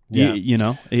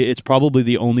 Yeah. It's probably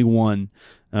the only one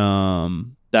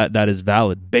that is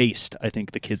valid. Based, I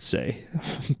think the kids say.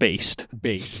 Based.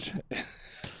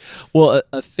 Well,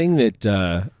 a thing that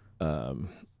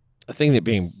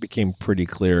became pretty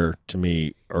clear to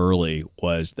me early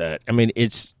was that, I mean,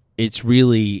 it's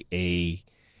really a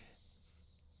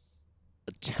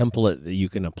template that you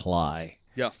can apply.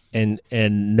 Yeah. And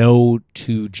no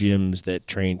two gyms that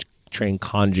train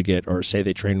conjugate, or say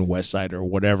they train West Side or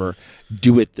whatever,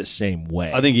 do it the same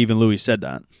way. I think even Louis said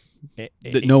that.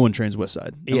 No one trains West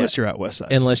Side unless you're at West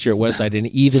Side. Unless you're at West Side. And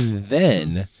even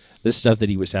then, the stuff that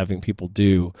he was having people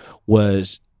do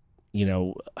was,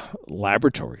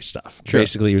 laboratory stuff. Sure.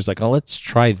 Basically, he was like, "Oh, let's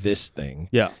try this thing."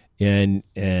 Yeah. And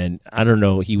I don't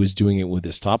know, he was doing it with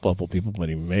his top level people, but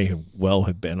he may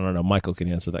have been. I don't know. Michael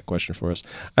can answer that question for us.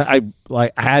 I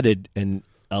had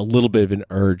a little bit of an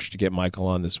urge to get Michael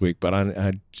on this week, but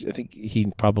I think he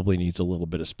probably needs a little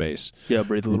bit of space. Yeah,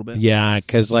 breathe a little bit. Yeah,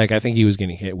 because I think he was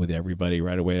getting hit with everybody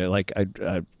right away.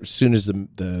 As soon as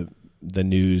the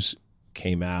news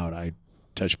came out, I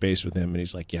touched base with him, and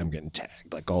he's like, "Yeah, I'm getting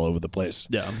tagged all over the place."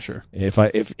 Yeah, I'm sure.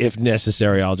 If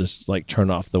necessary, I'll just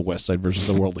turn off the West Side versus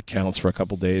the World accounts for a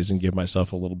couple days and give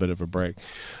myself a little bit of a break.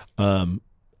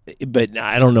 But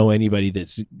I don't know anybody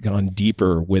that's gone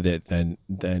deeper with it than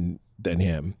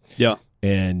him. Yeah.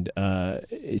 And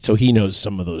so he knows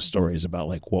some of those stories about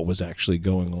what was actually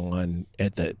going on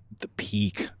at the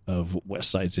peak of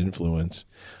West Side's influence.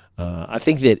 I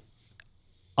think that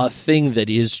a thing that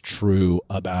is true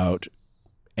about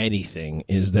anything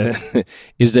is that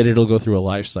it'll go through a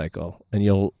life cycle, and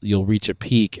you'll reach a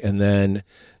peak, and then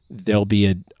there'll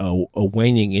be a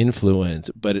waning influence,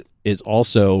 but it's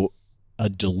also a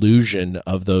dilution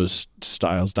of those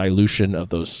styles, dilution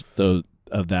of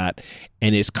of that,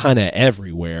 and it's kind of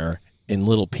everywhere in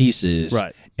little pieces,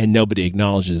 right? And nobody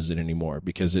acknowledges it anymore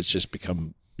because it's just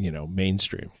become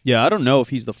mainstream. Yeah, I don't know if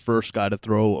he's the first guy to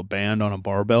throw a band on a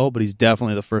barbell, but he's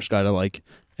definitely the first guy to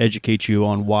educate you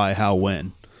on why, how,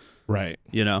 when. Right.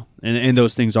 And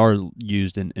those things are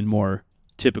used in more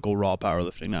typical raw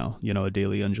powerlifting now. A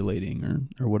daily undulating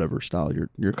or whatever style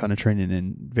you're kind of training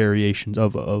in. Variations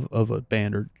of a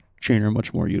band or chain are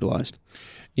much more utilized.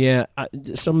 Yeah,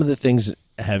 some of the things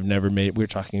have never made. We were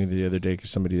talking the other day because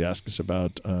somebody asked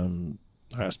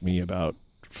me about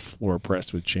floor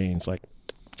press with chains. Like,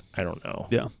 I don't know.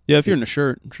 Yeah. If you're in a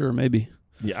shirt, sure, maybe.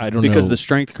 Yeah, I don't know. Because the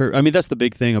strength curve, I mean, that's the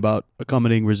big thing about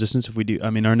accommodating resistance. If we do,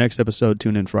 I mean, our next episode,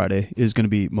 Tune In Friday, is going to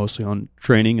be mostly on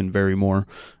training and very more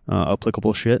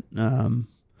applicable shit. But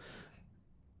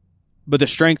the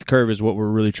strength curve is what we're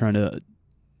really trying to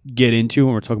get into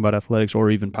when we're talking about athletics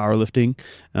or even powerlifting.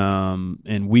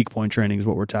 And weak point training is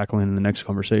what we're tackling in the next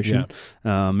conversation.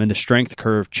 Yeah. And the strength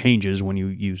curve changes when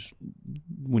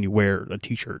you wear a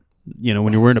t-shirt.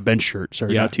 When you're wearing a bench shirt,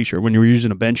 not a t-shirt, when you're using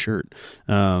a bench shirt,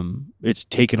 it's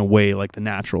taken away like the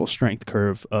natural strength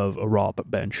curve of a raw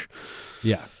bench.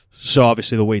 Yeah. So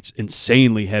obviously the weight's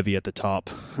insanely heavy at the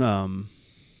top. And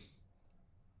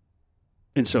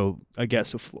so I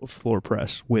guess a floor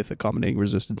press with accommodating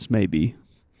resistance may be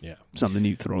something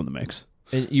you throw in the mix.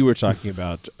 And you were talking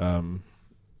about the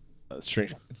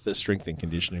strength and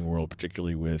conditioning world,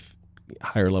 particularly with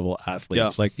higher level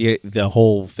athletes. Like the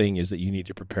whole thing is that you need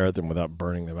to prepare them without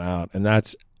burning them out, and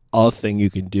that's a thing you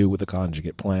can do with a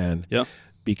conjugate plan.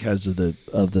 Because of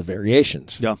the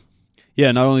variations. Not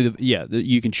only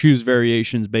you can choose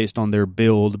variations based on their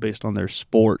build, based on their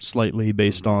sport, slightly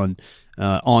based on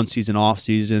on season, off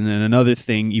season. And another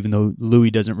thing, even though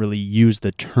Louis doesn't really use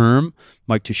the term,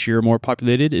 Mike Teixeira more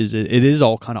populated, is it is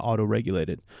all kind of auto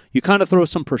regulated. You kind of throw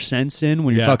some percents in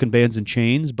when you're talking bands and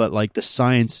chains, but like the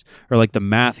science or like the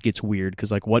math gets weird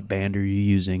because like what band are you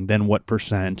using, then what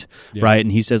percent, right?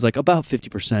 And he says like about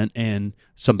 50% and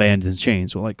some bands and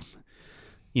chains. Well, like,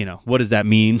 what does that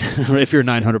mean if you're a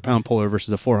 900-pound puller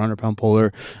versus a 400-pound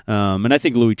puller? And I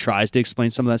think Louis tries to explain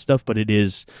some of that stuff, but it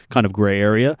is kind of gray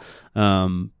area.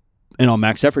 And on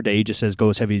Max Effort Day, he just says go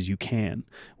as heavy as you can,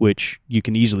 which you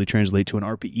can easily translate to an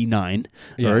RPE 9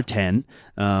 or a 10.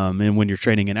 And when you're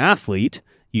training an athlete,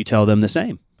 you tell them the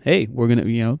same. Hey, we're going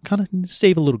to, kind of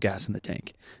save a little gas in the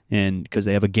tank. And because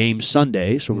they have a game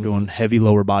Sunday, so we're doing heavy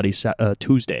lower body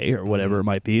Tuesday or whatever it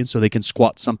might be. And so they can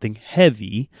squat something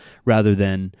heavy rather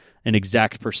than an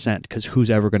exact percent, because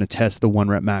who's ever going to test the 1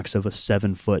 rep max of a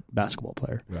 7-foot basketball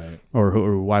player? Right.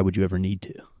 Or why would you ever need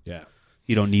to? Yeah.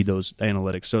 You don't need those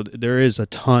analytics. So there is a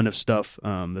ton of stuff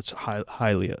that's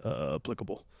highly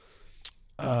applicable.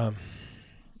 I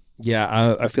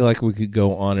feel like we could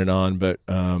go on and on, but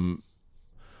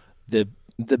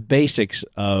the basics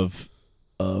of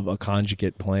a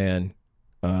conjugate plan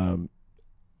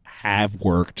have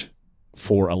worked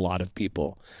for a lot of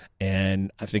people, and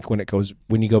I think when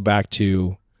you go back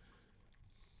to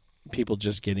people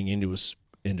just getting into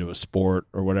a sport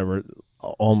or whatever,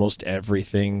 almost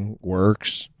everything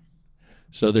works.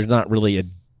 So there's not really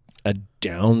a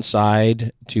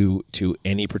downside to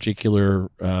any particular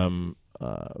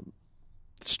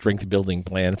strength building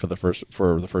plan for the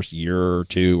first year or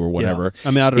two or whatever.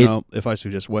 I mean, I don't know if I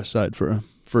suggest West Side for a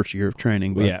first year of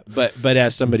training. But but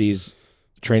as somebody's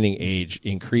training age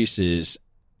increases,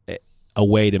 a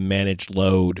way to manage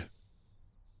load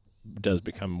does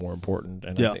become more important.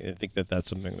 And I think that's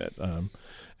something that,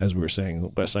 as we were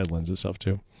saying, West Side lends itself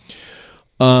to.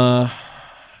 To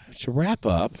wrap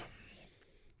up,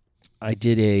 I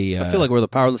did I feel like we're the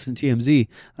Powerlifting TMZ.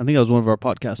 I think that was one of our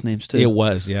podcast names too. It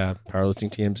was, Powerlifting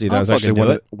TMZ. That was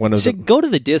actually one of the... Go to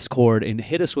the Discord and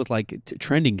hit us with like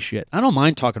trending shit. I don't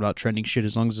mind talking about trending shit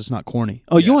as long as it's not corny.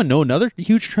 Oh, you want to know another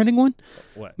huge trending one?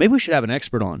 What? Maybe we should have an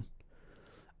expert on.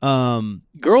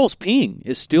 Girls peeing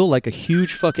is still like a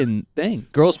huge fucking thing.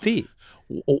 Girls pee.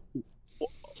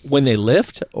 When they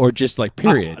lift or just like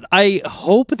period? I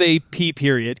hope they pee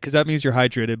period because that means you're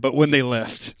hydrated, but when they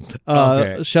lift.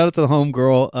 Okay. Shout out to the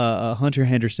homegirl, Hunter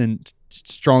Henderson,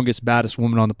 strongest, baddest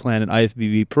woman on the planet,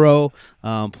 IFBB Pro.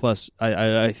 Plus,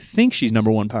 I think she's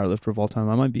number 1 powerlifter of all time.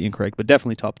 I might be incorrect, but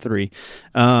definitely top 3.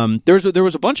 There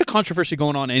was a bunch of controversy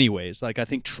going on anyways, like I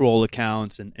think troll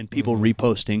accounts and people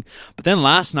reposting. But then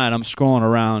last night I'm scrolling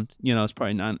around, it's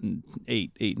probably 9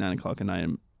 o'clock at night.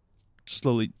 I'm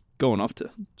slowly going off to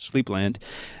Sleepland,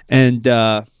 and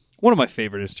one of my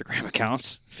favorite Instagram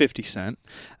accounts, 50 Cent,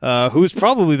 who's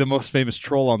probably the most famous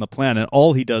troll on the planet.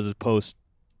 All he does is post,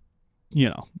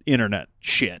 internet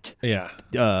shit. Yeah.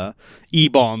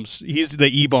 E-bombs. He's the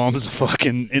E-bombs of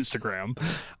fucking Instagram.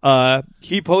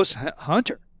 He posts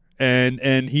Hunter,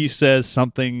 and he says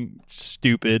something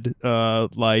stupid,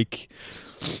 like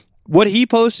what he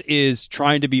posts is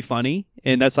trying to be funny.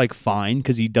 And that's like fine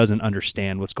because he doesn't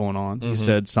understand what's going on. He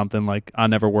said something like, I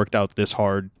never worked out this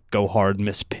hard, go hard,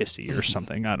 miss pissy or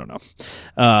something. I don't know.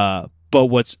 But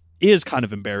what's kind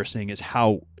of embarrassing is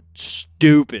how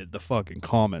stupid the fucking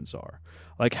comments are.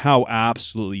 Like how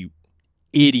absolutely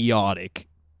idiotic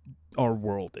our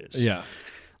world is. Yeah.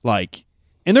 Like,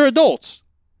 and they're adults.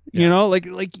 You know, like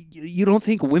you don't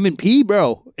think women pee,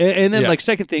 bro. And then Yeah. like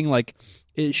second thing, like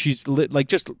she's like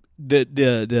just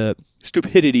the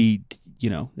stupidity, you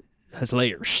know, has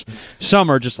layers. Some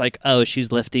are just like, oh,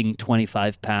 she's lifting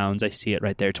 25 pounds. I see it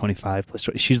right there, 25 plus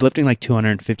 20. She's lifting like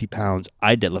 250 pounds.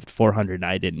 I deadlift 400 and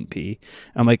I didn't pee.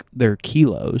 I'm like, they're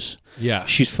kilos. Yeah.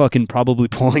 She's fucking probably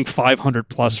pulling 500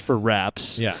 plus for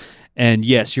reps. Yeah. And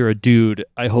yes, you're a dude.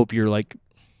 I hope your like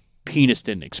penis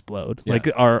didn't explode. Yeah. Like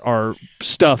our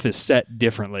stuff is set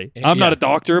differently. I'm not a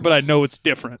doctor, but I know it's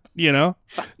different. You know?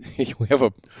 we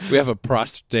have a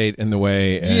prostate in the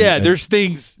way. And, Yeah, and there's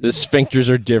things the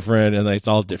sphincters are different, and it's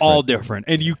all different. all different,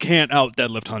 and you can't out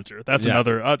deadlift Hunter. That's Yeah.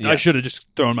 another. Yeah. I should have just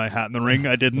thrown my hat in the ring.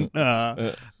 I didn't.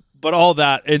 But all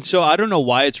that, and so I don't know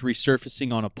why it's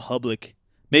resurfacing on a public.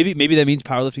 Maybe that means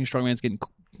powerlifting strongman's getting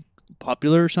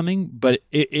popular or something. But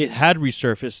it had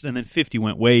resurfaced, and then 50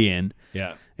 went way in.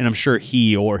 Yeah. And I'm sure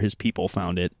he or his people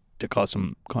found it to cause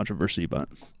some controversy, but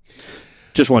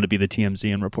just wanted to be the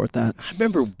TMZ and report that. I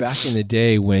remember back in the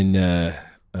day when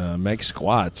Meg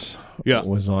Squats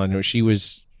was on.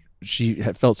 She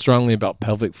had felt strongly about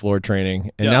pelvic floor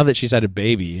training, and now that she's had a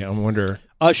baby, I wonder.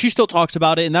 She still talks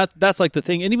about it, and that's like the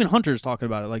thing. And even Hunter's talking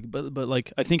about it. Like, but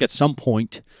like I think at some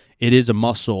point it is a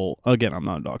muscle. Again, I'm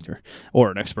not a doctor or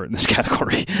an expert in this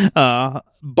category,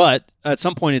 but at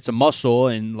some point it's a muscle.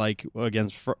 And like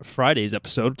against Friday's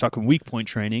episode, talking weak point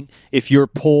training. If your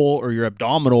pull or your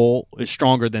abdominal is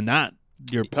stronger than that,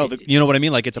 your pelvic. You know what I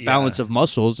mean? Like it's a balance of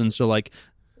muscles, and so like.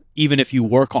 Even if you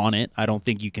work on it, I don't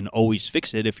think you can always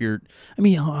fix it. If you're, I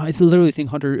mean, I literally think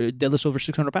Hunter deadlifts over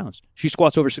 600 pounds. She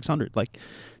squats over 600. Like,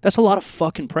 that's a lot of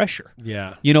fucking pressure.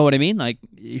 Yeah. You know what I mean? Like,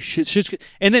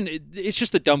 and then it's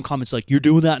just the dumb comments like, you're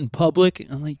doing that in public?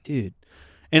 I'm like, dude.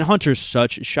 And Hunter's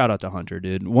shout out to Hunter,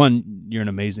 dude. One, you're an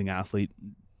amazing athlete.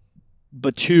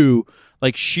 But two,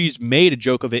 like she's made a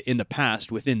joke of it in the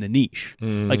past within the niche.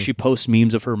 Like she posts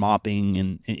memes of her mopping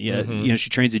and you know, she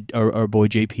trains at our boy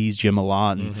JP's gym a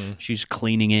lot and she's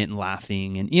cleaning it and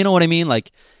laughing and you know what I mean?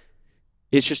 Like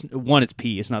it's just one, it's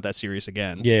pee. It's not that serious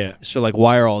again. Yeah. So like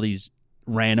why are all these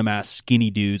random ass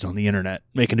skinny dudes on the internet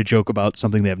making a joke about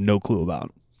something they have no clue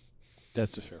about?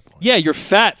 That's a fair point. Yeah, you're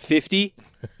fat, 50.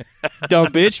 Dumb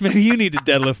bitch. Maybe you need to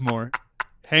deadlift more.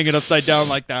 Hang it upside down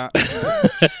like that.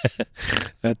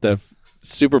 At the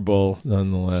Super Bowl,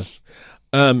 nonetheless.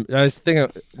 I think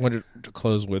I wanted to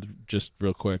close with just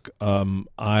real quick.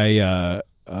 I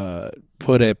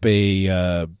put up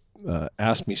a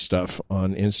Ask Me Stuff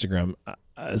on Instagram.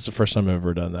 It's the first time I've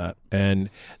ever done that. And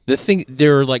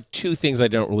there are like two things I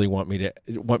don't really want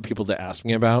people to ask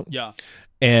me about. Yeah.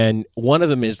 And one of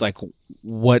them is like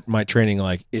what my training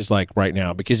is like right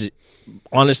now, because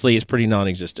honestly, it's pretty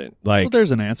non-existent. Like, Well, there's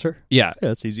an answer. yeah,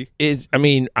 that's easy. I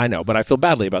mean, I know, but I feel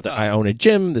badly about that. I own a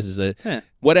gym. This is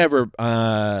whatever.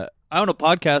 I own a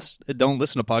podcast. Don't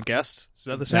listen to podcasts. Is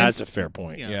that the same? That's a fair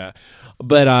point. Yeah.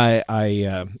 But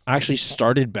I actually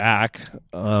started back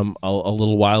a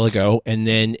little while ago, and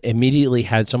then immediately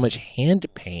had so much hand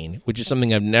pain, which is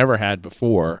something I've never had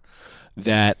before,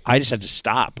 that I just had to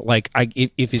stop. Like,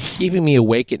 if it's keeping me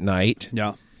awake at night,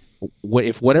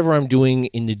 if whatever I'm doing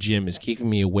in the gym is keeping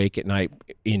me awake at night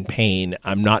in pain,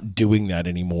 I'm not doing that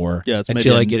anymore. Yeah, it's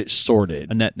until maybe I get it sorted.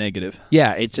 a net negative.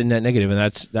 Yeah, it's a net negative, and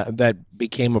that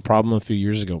became a problem a few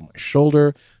years ago. My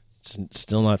shoulder, it's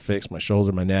still not fixed. My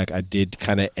shoulder, my neck. I did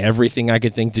kind of everything I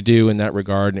could think to do in that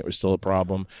regard, and it was still a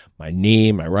problem. My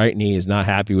knee, my right knee, is not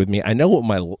happy with me. I know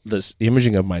what this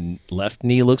imaging of my left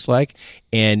knee looks like,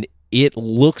 and it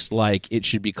looks like it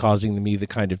should be causing me the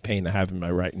kind of pain I have in my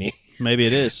right knee. Maybe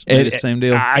it is. Maybe it's the same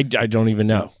deal. I don't even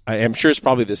know. I'm sure it's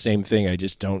probably the same thing. I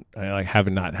just don't. I have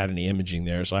not had any imaging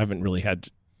there, so I haven't really had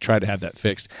to try to have that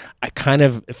fixed. I kind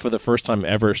of, for the first time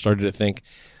ever, started to think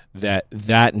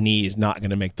that knee is not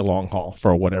going to make the long haul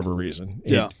for whatever reason.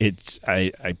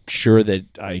 I'm sure that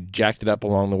I jacked it up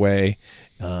along the way.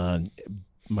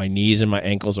 My knees and my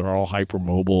ankles are all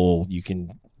hypermobile. You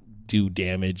can do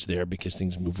damage there because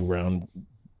things move around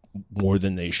more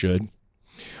than they should.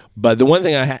 But the one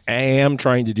thing I am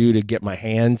trying to do to get my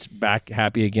hands back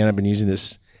happy again, I've been using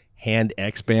this Hand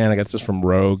X band. I got this from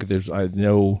Rogue.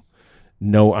 I'm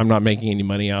not making any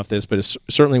money off this, but it's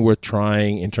certainly worth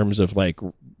trying in terms of like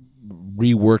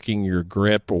reworking your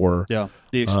grip or the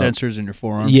extensors in your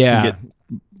forearms can get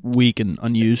weak and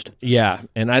unused. Yeah,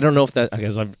 and I don't know if that,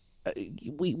 because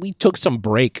we took some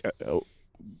break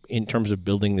in terms of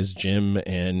building this gym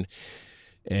and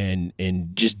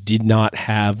just did not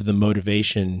have the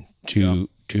motivation to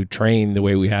train the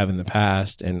way we have in the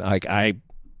past. And like I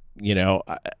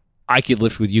I could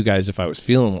lift with you guys if I was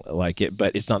feeling like it,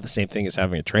 but it's not the same thing as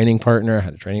having a training partner. I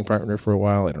had a training partner for a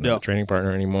while. I don't have a training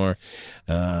partner anymore.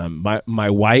 My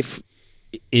wife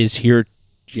is here,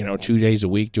 2 days a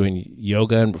week doing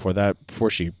yoga, and before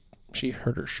she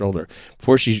hurt her shoulder.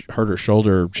 Before she hurt her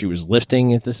shoulder, she was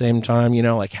lifting at the same time.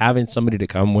 Like having somebody to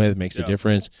come with makes a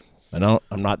difference. I'm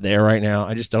not there right now.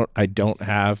 I don't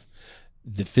have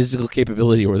the physical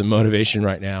capability or the motivation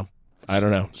right now. I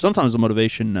don't know. Sometimes the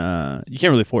motivation, you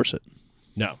can't really force it.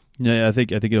 No. Yeah, I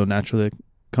think it'll naturally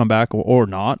come back, or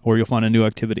not, or you'll find a new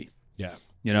activity. Yeah.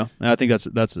 And I think that's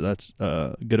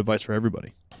good advice for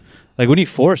everybody. Like when you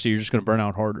force it, you're just going to burn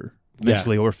out harder,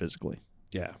 mentally or physically.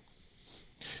 Yeah.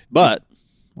 But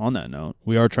on that note,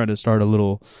 we are trying to start a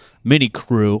little mini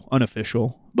crew,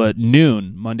 unofficial, but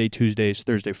noon, Monday, Tuesdays,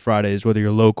 Thursday, Fridays, whether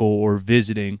you're local or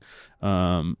visiting.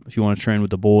 If you want to train with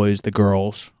the boys, the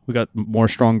girls, we got more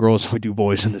strong girls than we do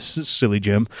boys in this silly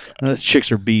gym. The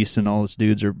chicks are beasts and all us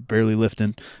dudes are barely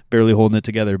lifting, barely holding it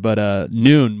together. But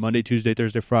noon, Monday, Tuesday,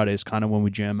 Thursday, Friday is kind of when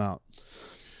we jam out.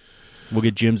 We'll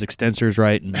get Jim's extensors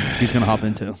right, and he's going to hop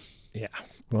into. Yeah.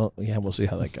 Well, yeah, we'll see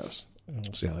how that goes. I think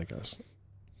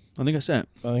that's it.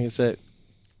 it.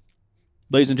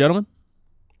 Ladies and gentlemen,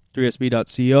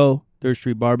 3sb.co, 3rd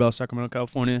Street Barbell, Sacramento,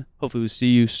 California. Hopefully we'll see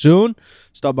you soon.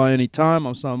 Stop by anytime.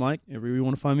 I'm Silent Mike. Everywhere you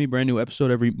want to find me. Brand new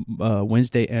episode every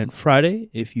Wednesday and Friday.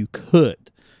 If you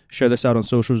could, share this out on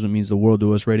socials. It means the world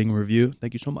to us. Rating and review.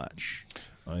 Thank you so much.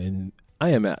 I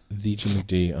am at the Jim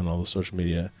McD on all the social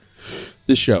media.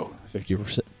 This show,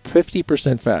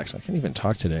 50% facts. I can't even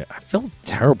talk today. I felt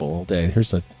terrible all day.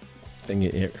 Here's a thing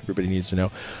everybody needs to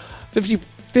know.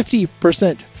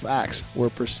 50% facts, where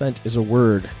percent is a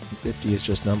word, and 50 is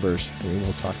just numbers. We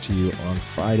will talk to you on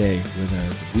Friday with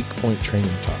a weak point training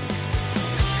topic.